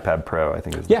software on the iPad Pro, I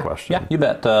think is the question. Yeah, you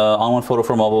bet. ON1 Photo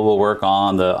for Mobile will work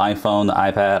on the iPhone, the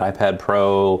iPad, iPad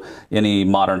Pro, any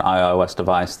modern iOS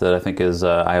device that I think is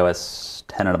iOS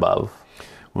 10 and above.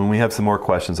 When we have some more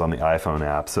questions on the iPhone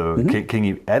app, so can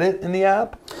you edit in the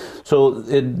app? So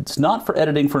it's not for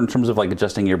editing in terms of like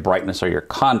adjusting your brightness or your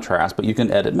contrast, but you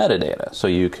can edit metadata. So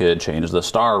you could change the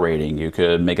star rating, you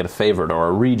could make it a favorite or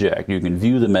a reject, you can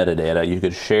view the metadata, you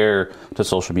could share to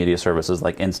social media services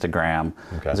like Instagram.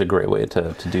 It's a great way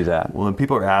to do that. Well, and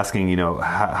people are asking,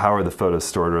 how are the photos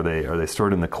stored? Are they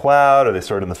stored in the cloud? Are they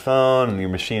stored in the phone and your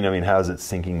machine? I mean, how is it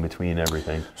syncing between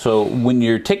everything? So when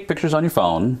you take pictures on your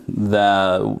phone,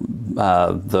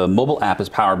 the mobile app is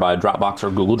powered by Dropbox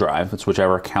or Google Drive. It's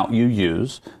whichever account you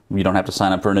use. You don't have to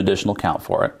sign up for an additional account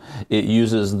for it. It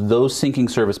uses those syncing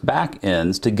service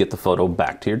backends to get the photo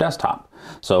back to your desktop.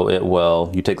 So it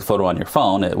will, you take the photo on your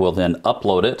phone, it will then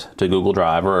upload it to Google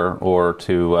Drive or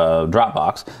to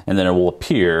Dropbox, and then it will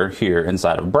appear here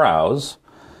inside of Browse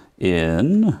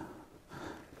in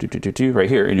right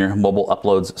here in your mobile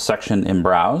uploads section in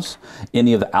Browse,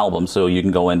 any of the albums. So you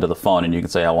can go into the phone and you can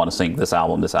say, I want to sync this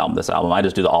album, this album, this album. I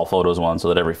just do the all photos one so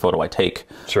that every photo I take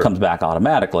comes back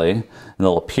automatically, and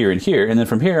they'll appear in here. And then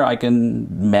from here, I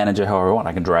can manage it however I want.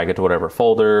 I can drag it to whatever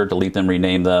folder, delete them,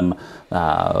 rename them.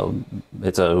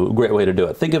 It's a great way to do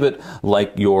it. Think of it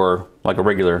like a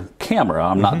regular camera.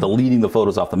 I'm not deleting the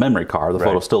photos off the memory card. The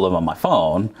photos still live on my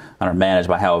phone and are managed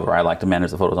by however I like to manage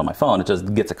the photos on my phone. It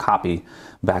just gets a copy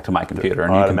back to my computer,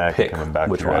 and you can pick coming back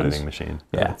which to your ones. editing machine.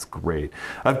 Yeah, that's great.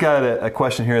 I've got a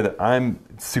question here that I'm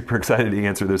super excited to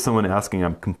answer. There's someone asking,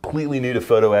 I'm completely new to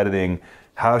photo editing.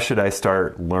 How should I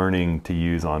start learning to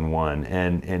use ON1?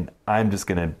 And I'm just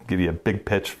going to give you a big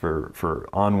pitch for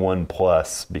ON1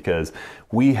 Plus, because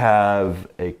we have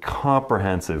a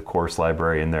comprehensive course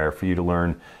library in there for you to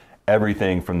learn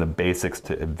everything from the basics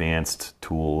to advanced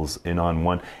tools in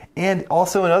ON1, and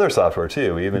also in other software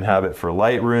too. We even have it for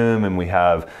Lightroom, and we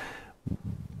have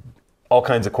all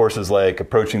kinds of courses like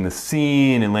Approaching the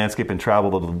Scene and Landscape and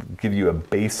Travel that'll give you a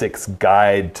basics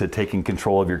guide to taking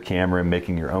control of your camera and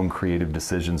making your own creative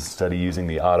decisions instead of using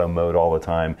the auto mode all the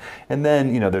time. And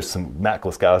then, there's some Matt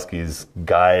Gluskowski's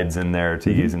guides in there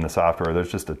to using the software.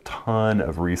 There's just a ton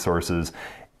of resources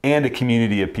and a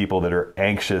community of people that are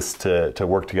anxious to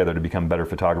work together to become better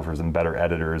photographers and better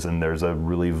editors. And there's a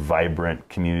really vibrant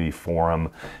community forum,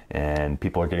 and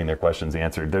people are getting their questions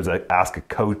answered. There's a Ask a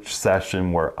Coach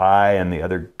session where I and the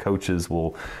other coaches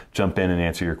will jump in and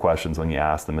answer your questions when you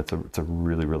ask them. It's a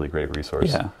really, really great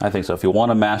resource. Yeah, I think so. If you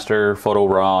want to master Photo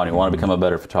Raw and you want to become a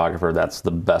better photographer, that's the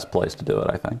best place to do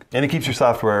it, I think. And it keeps your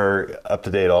software up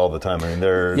to date all the time. I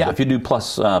mean, if you do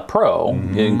Plus Pro,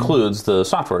 it includes the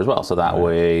software as well. So that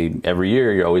way, every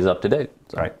year you're always up to date.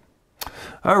 So.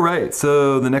 All right.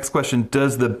 So the next question: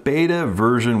 does the beta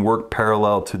version work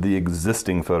parallel to the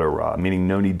existing Photo Raw? Meaning,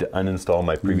 no need to uninstall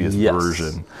my previous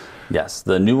version. Yes,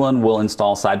 the new one will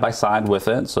install side by side with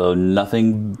it, so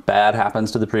nothing bad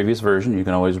happens to the previous version. You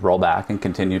can always roll back and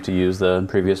continue to use the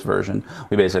previous version.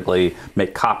 We basically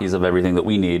make copies of everything that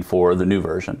we need for the new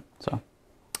version. So.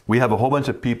 We have a whole bunch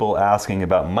of people asking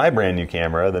about my brand new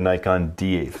camera, the Nikon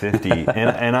D850,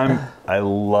 and I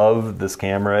love this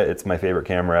camera. It's my favorite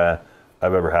camera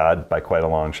I've ever had by quite a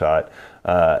long shot.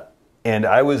 And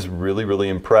I was really, really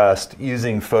impressed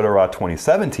using Photo Raw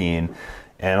 2017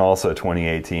 and also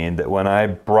 2018 that when I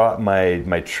brought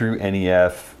my true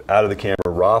NEF out of the camera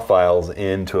raw files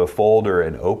into a folder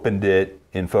and opened it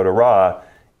in Photo Raw,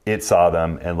 it saw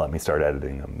them and let me start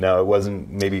editing them. Now, it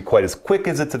wasn't maybe quite as quick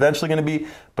as it's eventually going to be,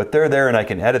 but they're there and I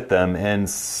can edit them. And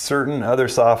certain other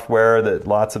software that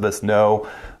lots of us know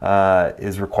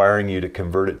is requiring you to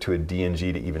convert it to a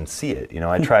DNG to even see it.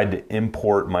 I tried to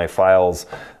import my files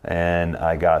and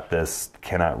I got this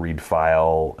cannot read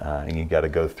file, and you got to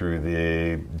go through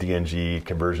the DNG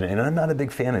conversion. And I'm not a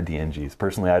big fan of DNGs.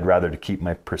 Personally, I'd rather to keep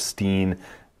my pristine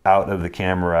out of the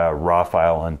camera raw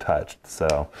file untouched.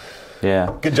 So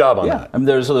yeah, good job on that. I mean,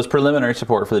 there's preliminary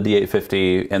support for the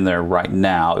D850 in there right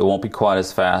now. It won't be quite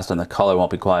as fast, and the color won't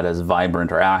be quite as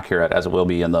vibrant or accurate as it will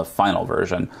be in the final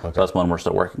version. So that's one we're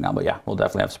still working on. But yeah, we'll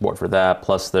definitely have support for that.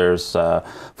 Plus, there's 4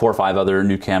 or 5 other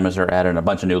new cameras that are added and a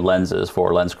bunch of new lenses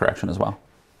for lens correction as well.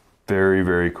 Very,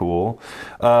 very cool.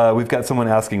 We've got someone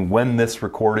asking when this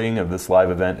recording of this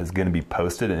live event is going to be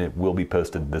posted, and it will be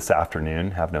posted this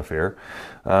afternoon, have no fear.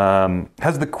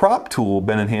 Has the crop tool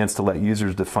been enhanced to let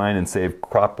users define and save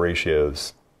crop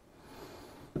ratios?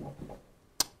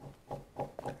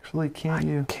 Actually, can't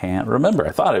you? Can't remember.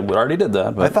 I thought it already did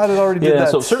that. But I thought it already did that.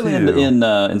 So certainly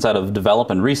inside of develop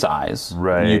and resize,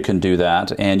 you can do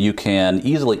that, and you can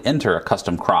easily enter a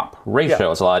custom crop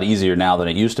ratio. It's a lot easier now than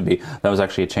it used to be. That was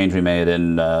actually a change we made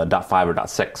in .5 or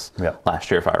 .6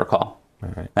 last year, if I recall.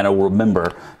 And it'll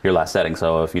remember your last setting.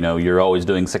 So if you're always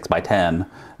doing 6:10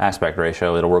 aspect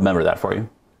ratio, it'll remember that for you.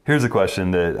 Here's a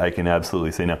question that I can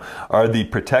absolutely say no. Are the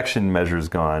protection measures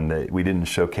gone? That we didn't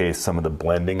showcase some of the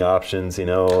blending options,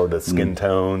 the skin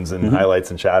tones and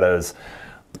highlights and shadows.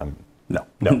 No,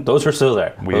 those are still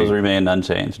there. Those remain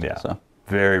unchanged. Yeah. So.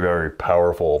 Very, very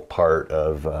powerful part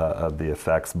of the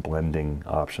effects blending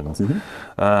options.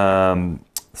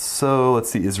 So let's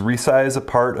see, is resize a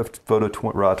part of Photo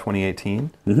Raw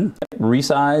 2018?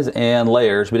 Resize and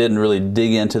layers. We didn't really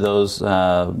dig into those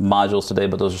modules today,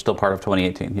 but those are still part of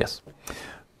 2018, yes.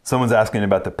 Someone's asking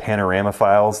about the panorama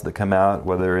files that come out,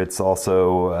 whether it's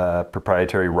also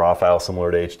proprietary raw file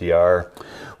similar to HDR.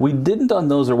 We didn't on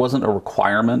those. There wasn't a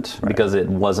requirement because it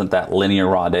wasn't that linear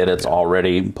raw data. It's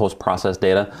already post-processed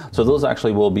data. So those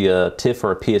actually will be a TIFF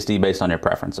or a PSD based on your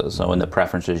preferences. So in the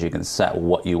preferences, you can set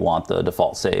what you want the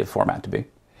default save format to be.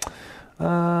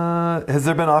 Has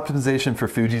there been optimization for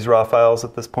Fuji's raw files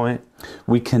at this point?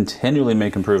 We continually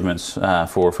make improvements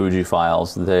for Fuji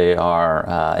files. They are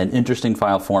an interesting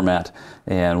file format,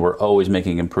 and we're always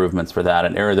making improvements for that.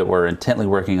 An area that we're intently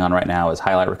working on right now is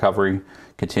highlight recovery,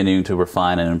 continuing to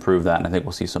refine and improve that, and I think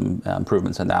we'll see some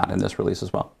improvements in that in this release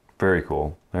as well. Very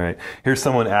cool. All right. Here's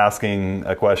someone asking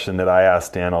a question that I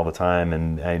ask Dan all the time,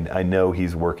 and I know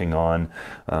he's working on.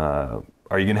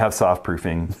 Are you going to have soft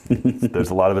proofing? There's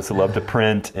a lot of us who love to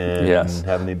print and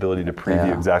having the ability to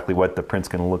preview exactly what the print's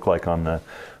going to look like on the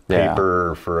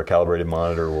paper for a calibrated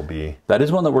monitor will be. That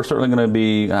is one that we're certainly going to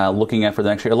be looking at for the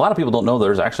next year. A lot of people don't know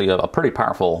there's actually a pretty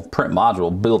powerful print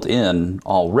module built in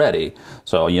already.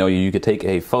 So, you know, you could take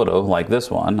a photo like this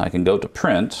one. I can go to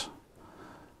print.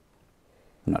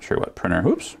 I'm not sure what printer.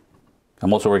 Oops.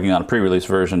 I'm also working on a pre-release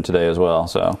version today as well.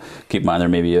 So keep in mind there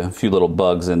may be a few little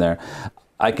bugs in there.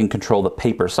 I can control the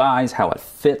paper size, how it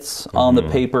fits on the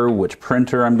paper, which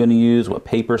printer I'm going to use, what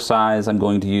paper size I'm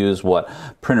going to use, what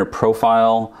printer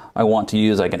profile I want to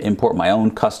use. I can import my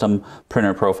own custom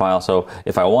printer profile. So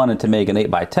if I wanted to make an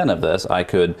 8x10 of this, I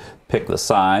could pick the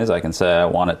size. I can say I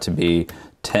want it to be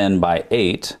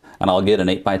 10x8, and I'll get an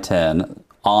 8x10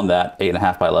 on that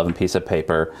 8.5x11 piece of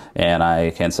paper, and I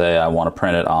can say I want to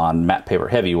print it on matte paper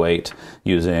heavyweight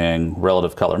using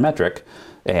relative color metric,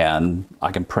 and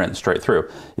I can print straight through.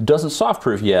 It doesn't soft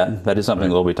proof yet. That is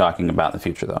something we'll be talking about in the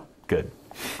future though. Good.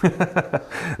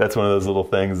 That's one of those little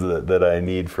things that I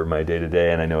need for my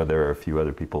day-to-day, and I know there are a few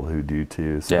other people who do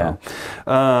too. So.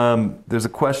 Yeah. There's a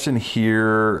question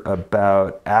here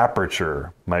about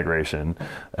aperture migration.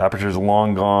 Aperture's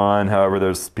long gone. However,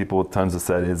 there's people with tons of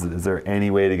settings. Is there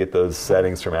any way to get those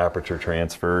settings from Aperture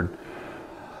transferred?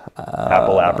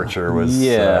 Apple Aperture was...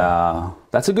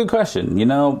 That's a good question. You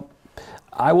know,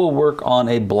 I will work on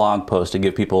a blog post to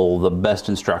give people the best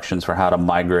instructions for how to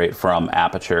migrate from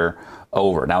Aperture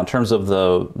over. Now, in terms of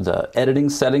the editing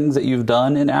settings that you've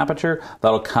done in Aperture,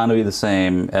 that'll kind of be the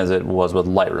same as it was with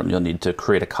Lightroom. You'll need to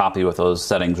create a copy with those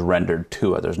settings rendered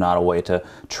to it. There's not a way to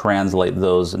translate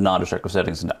those non-destructive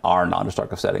settings into our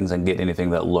non-destructive settings and get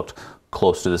anything that looked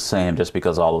close to the same just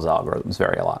because all those algorithms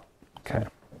vary a lot. Okay.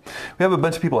 We have a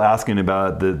bunch of people asking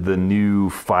about the new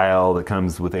file that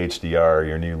comes with HDR,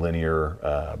 your new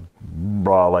linear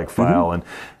raw-like file, and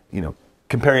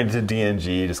comparing it to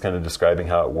DNG, just kind of describing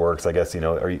how it works. I guess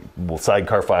will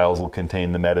sidecar files will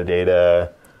contain the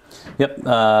metadata? Yep,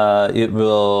 it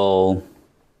will.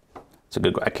 It's a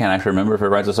good. I can't actually remember if it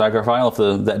writes a sidecar file, if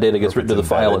that data gets written to the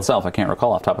file itself. I can't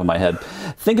recall off the top of my head.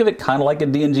 Think of it kind of like a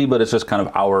DNG, but it's just kind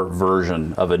of our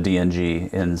version of a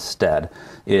DNG instead.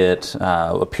 It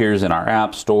appears in our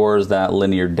app stores, that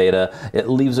linear data. It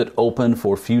leaves it open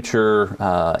for future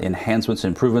enhancements,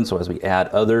 improvements. So as we add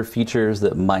other features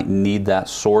that might need that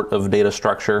sort of data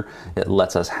structure, it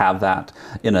lets us have that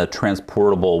in a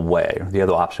transportable way. The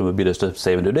other option would be just to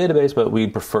save into a database, but we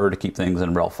prefer to keep things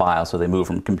in real files so they move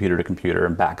from computer to computer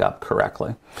and back up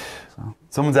correctly.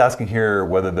 Someone's asking here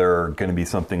whether there are going to be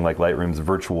something like Lightroom's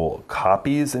virtual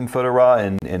copies in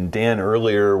PhotoRAW, and Dan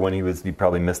earlier, when he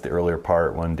probably missed the earlier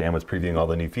part when Dan was previewing all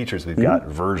the new features, we've got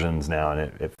versions now, and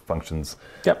it functions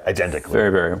identically. Very,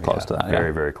 very close to that.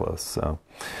 Very, very close. So,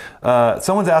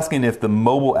 someone's asking if the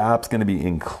mobile app's going to be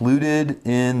included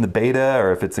in the beta,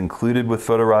 or if it's included with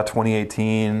PhotoRAW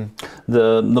 2018.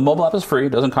 The mobile app is free.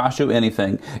 It doesn't cost you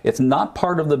anything. It's not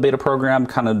part of the beta program,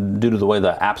 kind of due to the way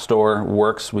the App Store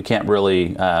works. We can't really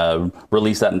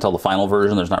release that until the final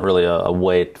version. There's not really a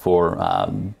way for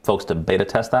folks to beta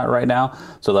test that right now.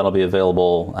 So that'll be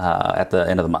available at the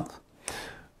end of the month.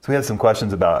 So we had some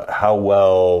questions about how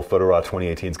well PhotoRAW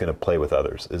 2018 is going to play with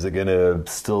others. Is it going to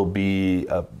still be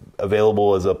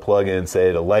available as a plugin,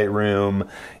 say, to Lightroom?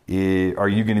 Are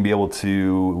you going to be able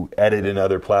to edit in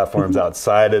other platforms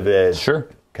outside of it? Sure.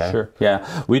 Okay. Sure.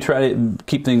 Yeah, we try to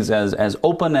keep things as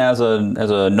open as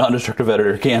a non-destructive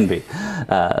editor can be.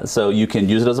 So you can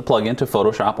use it as a plugin to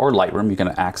Photoshop or Lightroom. You can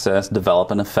access, develop,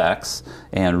 and effects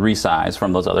and resize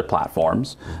from those other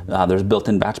platforms. There's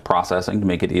built-in batch processing to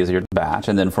make it easier to batch.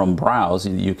 And then from Browse,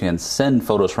 you can send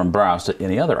photos from Browse to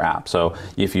any other app. So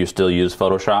if you still use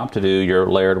Photoshop to do your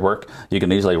layered work, you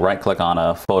can easily right-click on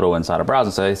a photo inside of Browse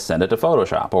and say, send it to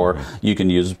Photoshop. Or you can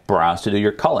use Browse to do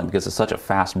your culling because it's such a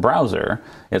fast browser.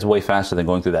 It's way faster than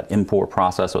going through that import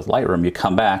process with Lightroom. You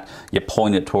come back, you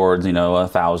point it towards,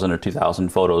 1,000 or 2,000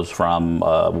 photos from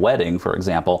a wedding, for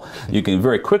example. You can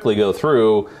very quickly go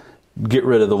through, get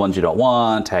rid of the ones you don't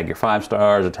want, tag your 5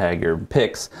 stars or tag your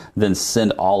pics, then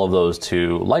send all of those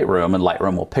to Lightroom, and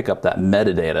Lightroom will pick up that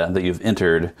metadata that you've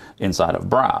entered inside of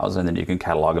Browse, and then you can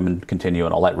catalog them and continue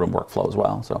in a Lightroom workflow as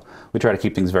well. So we try to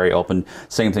keep things very open.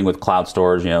 Same thing with cloud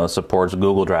storage, it supports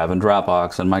Google Drive and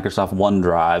Dropbox and Microsoft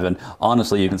OneDrive, and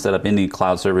honestly, you can set up any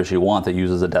cloud service you want that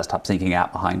uses a desktop syncing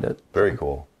app behind it. Very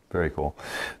cool. Very cool.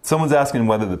 Someone's asking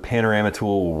whether the panorama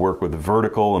tool will work with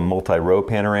vertical and multi-row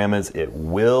panoramas. It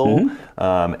will.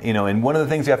 And one of the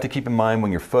things you have to keep in mind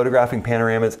when you're photographing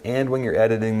panoramas and when you're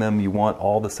editing them, you want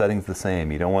all the settings the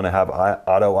same. You don't want to have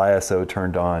auto ISO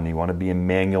turned on. You want to be in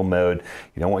manual mode.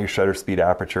 You don't want your shutter speed,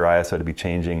 aperture, ISO to be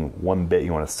changing one bit.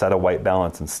 You want to set a white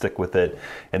balance and stick with it.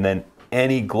 And then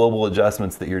any global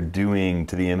adjustments that you're doing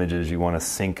to the images, you want to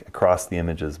sync across the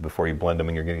images before you blend them,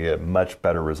 and you're going to get a much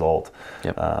better result.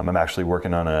 Yep. I'm actually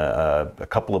working on a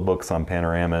couple of books on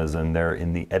panoramas, and they're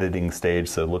in the editing stage,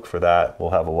 so look for that. We'll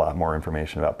have a lot more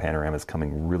information about panoramas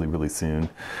coming really, really soon.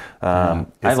 I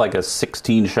have like a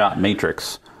 16-shot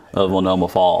matrix of Winoma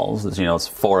Falls. It's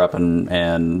 4 up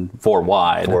and 4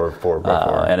 wide. 4 by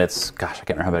 4. And it's, gosh, I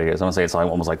can't remember how big it is. I want to say it's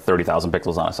almost like 30,000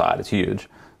 pixels on a side. It's huge.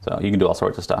 So you can do all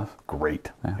sorts of stuff. Great.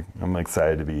 Yeah. I'm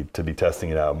excited to be testing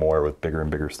it out more with bigger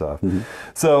and bigger stuff.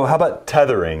 So how about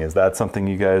tethering? Is that something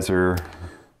you guys are...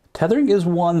 Tethering is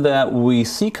one that we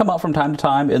see come up from time to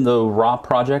time in the RAW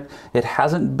project. It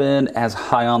hasn't been as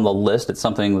high on the list. It's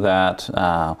something that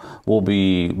we'll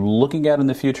be looking at in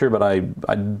the future, but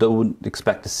I don't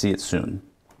expect to see it soon.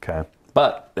 Okay.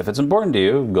 But if it's important to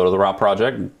you, go to the RAW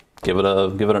project, give it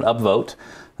an upvote,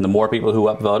 and the more people who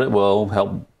upvote it will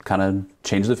help kind of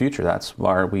change the future. That's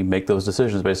why we make those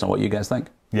decisions based on what you guys think.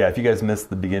 Yeah, if you guys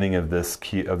missed the beginning of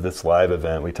this live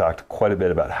event, we talked quite a bit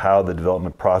about how the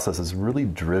development process is really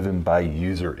driven by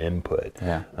user input.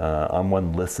 Yeah.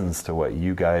 ON1 listens to what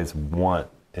you guys want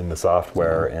in the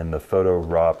software, and the Photo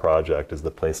RAW project is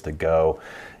the place to go.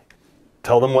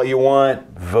 Tell them what you want,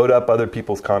 vote up other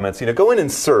people's comments. Go in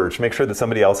and search, make sure that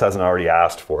somebody else hasn't already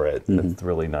asked for it. It's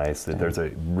really nice. There's a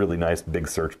really nice big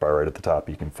search bar right at the top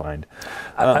you can find.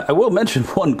 I will mention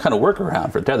one kind of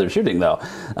workaround for tethered shooting, though.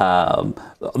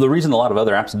 The reason a lot of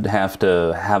other apps have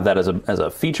to have that as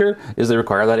a feature is they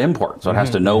require that import. So it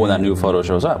has to know when that new photo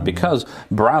shows up. Because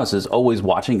Browse is always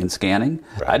watching and scanning,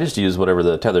 Right. I just use whatever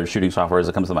the tethered shooting software is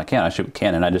that comes to my Canon. I shoot with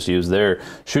Canon. I just use their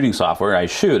shooting software. I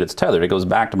shoot, it's tethered. It goes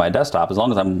back to my desktop. As long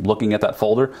as I'm looking at that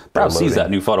folder, Browse sees that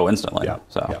new photo instantly.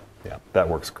 Yeah, that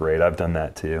works great. I've done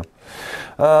that too.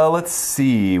 Let's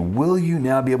see. Will you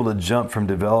now be able to jump from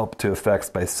develop to effects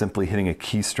by simply hitting a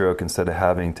keystroke instead of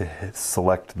having to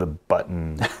select the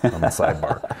button on the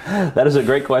sidebar? That is a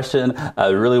great question. I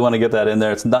really want to get that in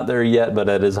there. It's not there yet, but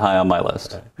it is high on my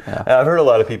list. Yeah. I've heard a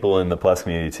lot of people in the Plus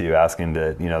community too asking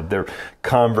to, they're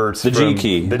converts. The G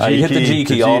key. You hit the G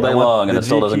key all day long, and it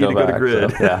still doesn't go back. To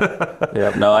grid. So,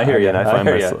 yeah. No, I hear you. I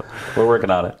hear you. We're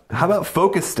working on it. How about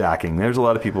focus stacking? There's a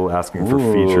lot of people asking for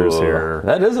features here.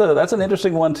 That's an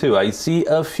interesting one too. I see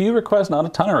a few requests, not a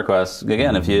ton of requests.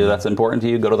 Again, if that's important to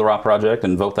you, go to the RAW project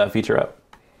and vote that feature up.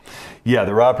 Yeah,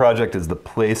 the RAW project is the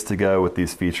place to go with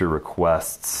these feature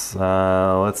requests.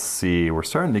 Let's see. We're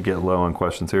starting to get low on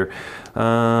questions here.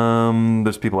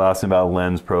 There's people asking about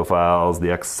lens profiles, the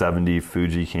X70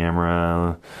 Fuji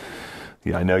camera.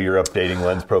 Yeah, I know you're updating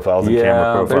lens profiles and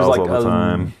camera profiles all the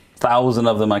time. 1,000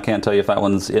 of them. I can't tell you if that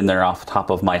one's in there off the top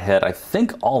of my head. I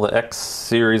think all the X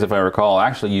series, if I recall,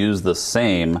 actually use the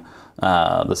same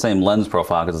lens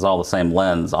profile because it's all the same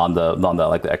lens on the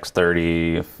like the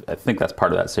X30. I think that's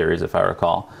part of that series, if I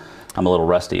recall. I'm a little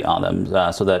rusty on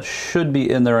them, so that should be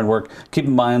in there and work. Keep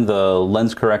in mind the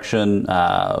lens correction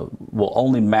will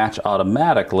only match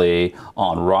automatically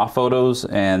on RAW photos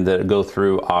and that go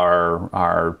through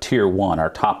our tier 1, our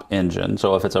top engine.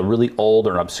 So if it's a really old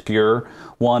or obscure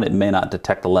one, it may not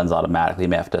detect the lens automatically. You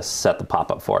may have to set the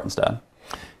pop-up for it instead.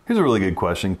 Here's a really good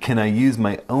question. Can I use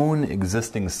my own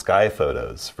existing sky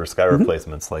photos for sky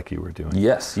replacements like you were doing?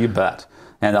 Yes, you bet.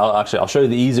 And I'll show you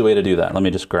the easy way to do that. Let me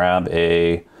just grab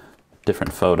a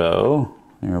different photo.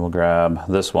 Here we'll grab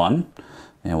this one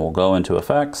and we'll go into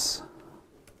effects.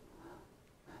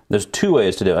 There's 2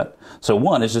 ways to do it. So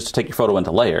one is just to take your photo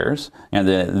into layers, and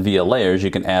then via layers you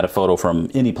can add a photo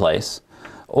from any place.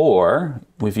 Or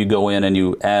if you go in and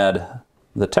you add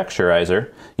the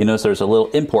texturizer, you notice there's a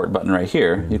little import button right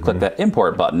here. You click that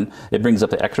import button, it brings up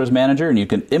the extras manager, and you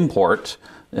can import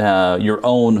your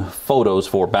own photos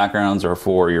for backgrounds or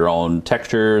for your own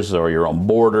textures or your own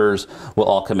borders will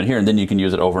all come in here, and then you can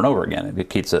use it over and over again. It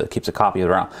keeps a copy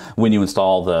around. When you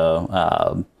install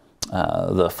the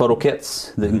photo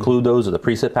kits that include those, or the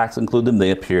preset packs that include them,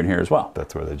 they appear in here as well.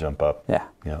 That's where they jump up. Yeah.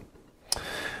 Yeah.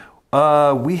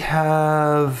 We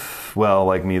have, well,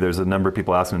 like me, there's a number of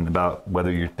people asking about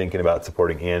whether you're thinking about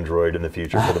supporting Android in the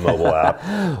future for the mobile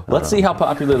app. Let's see how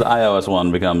popular the iOS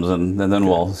one becomes, and then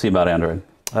we'll see about Android.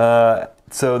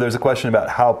 So there's a question about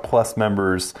how Plus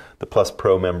members, the Plus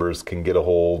Pro members, can get a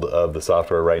hold of the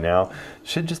software right now.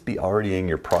 Should just be already in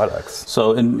your products.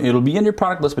 So it'll be in your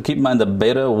product list, but keep in mind the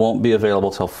beta won't be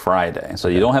available till Friday. So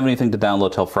you don't have anything to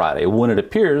download till Friday. When it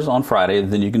appears on Friday,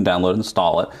 then you can download and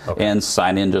install it and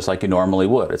sign in just like you normally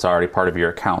would. It's already part of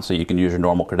your account, so you can use your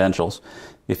normal credentials.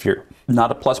 If you're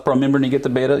not a Plus Pro member and you get the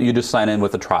beta, you just sign in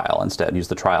with a trial instead. Use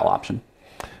the trial option.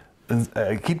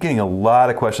 I keep getting a lot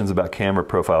of questions about camera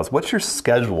profiles. What's your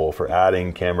schedule for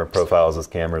adding camera profiles as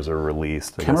cameras are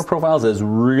released? Camera profiles is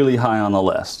really high on the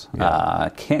list.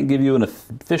 I can't give you an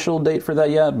official date for that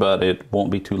yet, but it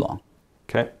won't be too long.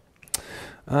 Okay.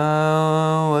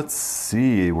 Let's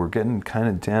see. We're getting kind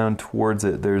of down towards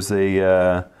it. There's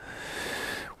a...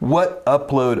 what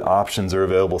upload options are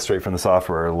available straight from the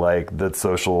software, like the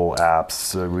social apps?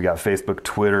 So we got Facebook,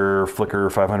 Twitter, Flickr,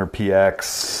 500px.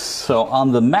 So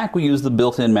on the Mac, we use the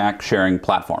built-in Mac sharing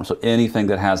platform. So anything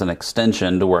that has an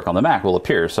extension to work on the Mac will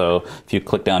appear. So if you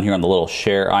click down here on the little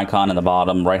share icon in the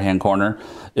bottom right-hand corner,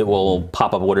 it will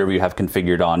pop up whatever you have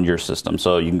configured on your system.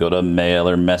 So you can go to Mail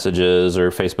or Messages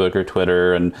or Facebook or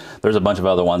Twitter, and there's a bunch of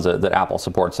other ones that Apple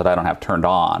supports that I don't have turned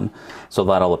on. So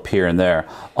that'll appear in there.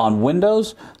 On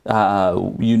Windows,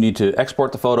 you need to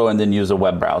export the photo and then use a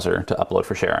web browser to upload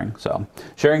for sharing. So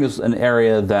sharing is an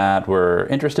area that we're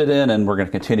interested in, and we're going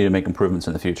to continue to make improvements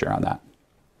in the future on that.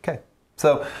 Okay.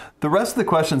 So the rest of the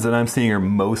questions that I'm seeing are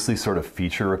mostly sort of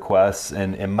feature requests,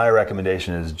 and my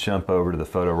recommendation is jump over to the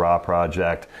Photo Raw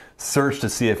project, search to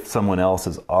see if someone else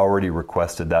has already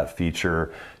requested that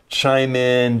feature, chime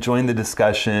in, join the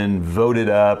discussion, vote it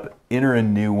up, enter a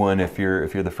new one if you're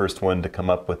the first one to come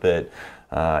up with it.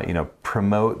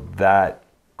 Promote that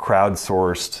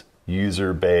crowdsourced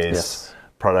user-based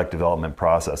product development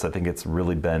process. I think it's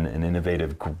really been an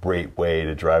innovative, great way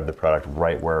to drive the product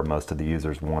right where most of the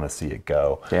users want to see it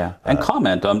go. Yeah, and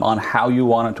comment on how you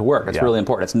want it to work. It's really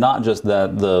important. It's not just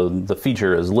that the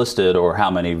feature is listed or how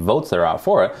many votes there are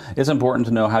for it. It's important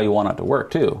to know how you want it to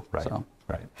work too. Right.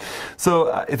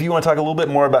 So if you want to talk a little bit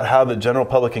more about how the general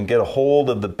public can get a hold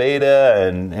of the beta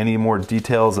and any more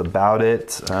details about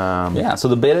it. So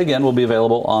the beta, again, will be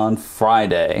available on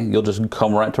Friday. You'll just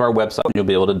come right to our website and you'll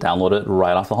be able to download it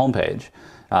right off the homepage.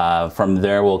 From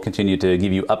there, we'll continue to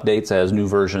give you updates as new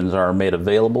versions are made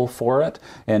available for it,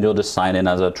 and you'll just sign in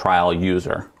as a trial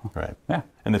user. Right. Yeah.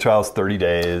 And the trial is 30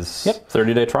 days. Yep,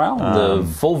 30-day trial. The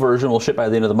full version will ship by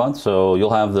the end of the month, so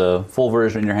you'll have the full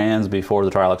version in your hands before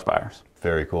the trial expires.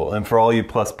 Very cool. And for all you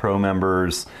Plus Pro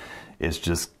members, it's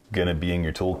just going to be in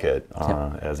your toolkit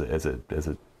as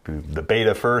the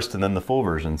beta first and then the full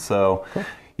version. So,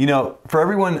 for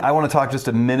everyone, I want to talk just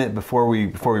a minute before we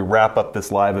wrap up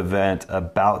this live event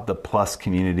about the Plus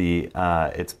community.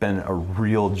 It's been a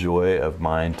real joy of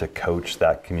mine to coach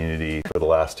that community for the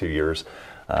last 2 years.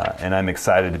 And I'm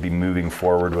excited to be moving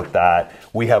forward with that.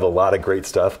 We have a lot of great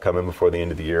stuff coming before the end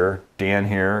of the year. Dan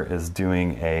here is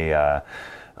doing a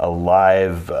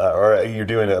live, or you're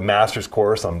doing a master's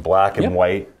course on black and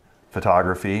white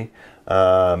photography.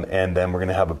 And then we're going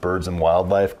to have a birds and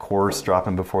wildlife course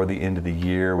dropping before the end of the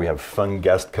year. We have fun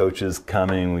guest coaches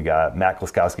coming. We got Matt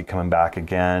Kliskowski coming back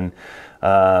again.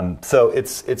 So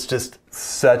it's just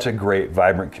such a great,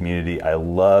 vibrant community. I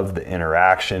love the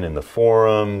interaction in the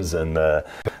forums, and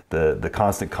the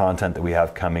constant content that we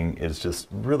have coming is just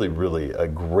really, really a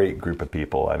great group of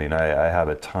people. I mean, I have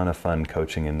a ton of fun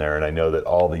coaching in there, and I know that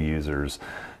all the users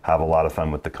have a lot of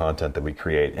fun with the content that we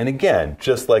create. And again,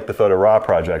 just like the Photo Raw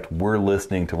project, we're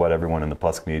listening to what everyone in the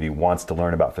Plus community wants to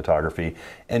learn about photography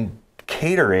and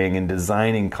catering and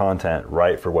designing content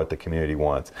right for what the community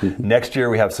wants. Next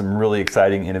year we have some really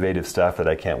exciting, innovative stuff that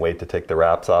I can't wait to take the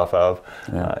wraps off of.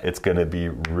 It's going to be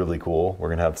really cool. We're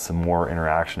going to have some more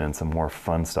interaction and some more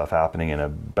fun stuff happening, and a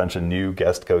bunch of new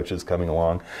guest coaches coming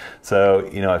along. So,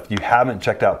 if you haven't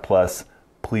checked out Plus,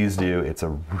 please do. It's a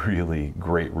really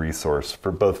great resource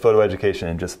for both photo education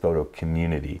and just photo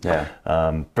community.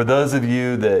 For those of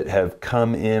you that have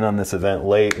come in on this event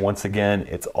late, once again,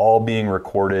 it's all being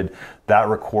recorded. That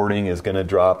recording is going to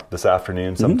drop this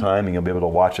afternoon sometime, and you'll be able to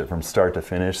watch it from start to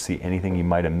finish, see anything you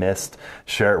might have missed,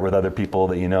 share it with other people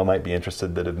that you know might be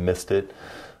interested that have missed it.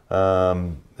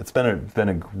 It's been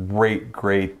a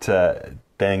great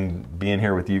thing being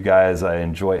here with you guys. I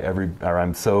enjoy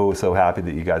I'm so happy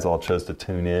that you guys all chose to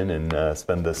tune in and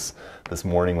spend this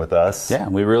morning with us. Yeah,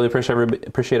 we really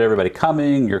appreciate everybody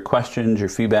coming. Your questions, your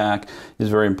feedback is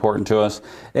very important to us.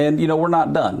 And we're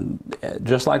not done.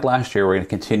 Just like last year, we're going to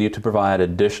continue to provide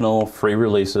additional free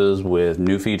releases with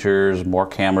new features, more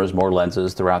cameras, more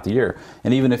lenses throughout the year.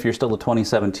 And even if you're still a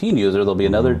 2017 user, there'll be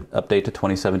another update to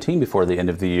 2017 before the end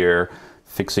of the year,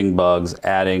 fixing bugs,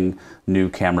 adding new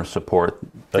camera support,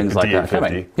 things like that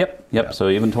coming. Yep. Yeah. So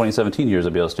even 2017 users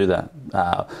will be able to do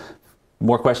that.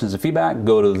 More questions and feedback,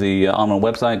 go to the ON1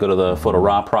 website, go to the Photo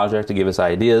Raw project to give us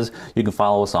ideas. You can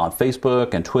follow us on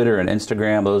Facebook and Twitter and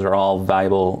Instagram. Those are all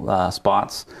valuable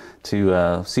spots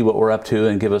to see what we're up to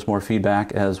and give us more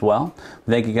feedback as well.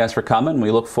 Thank you guys for coming. We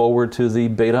look forward to the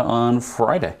beta on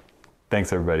Friday.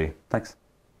 Thanks, everybody. Thanks.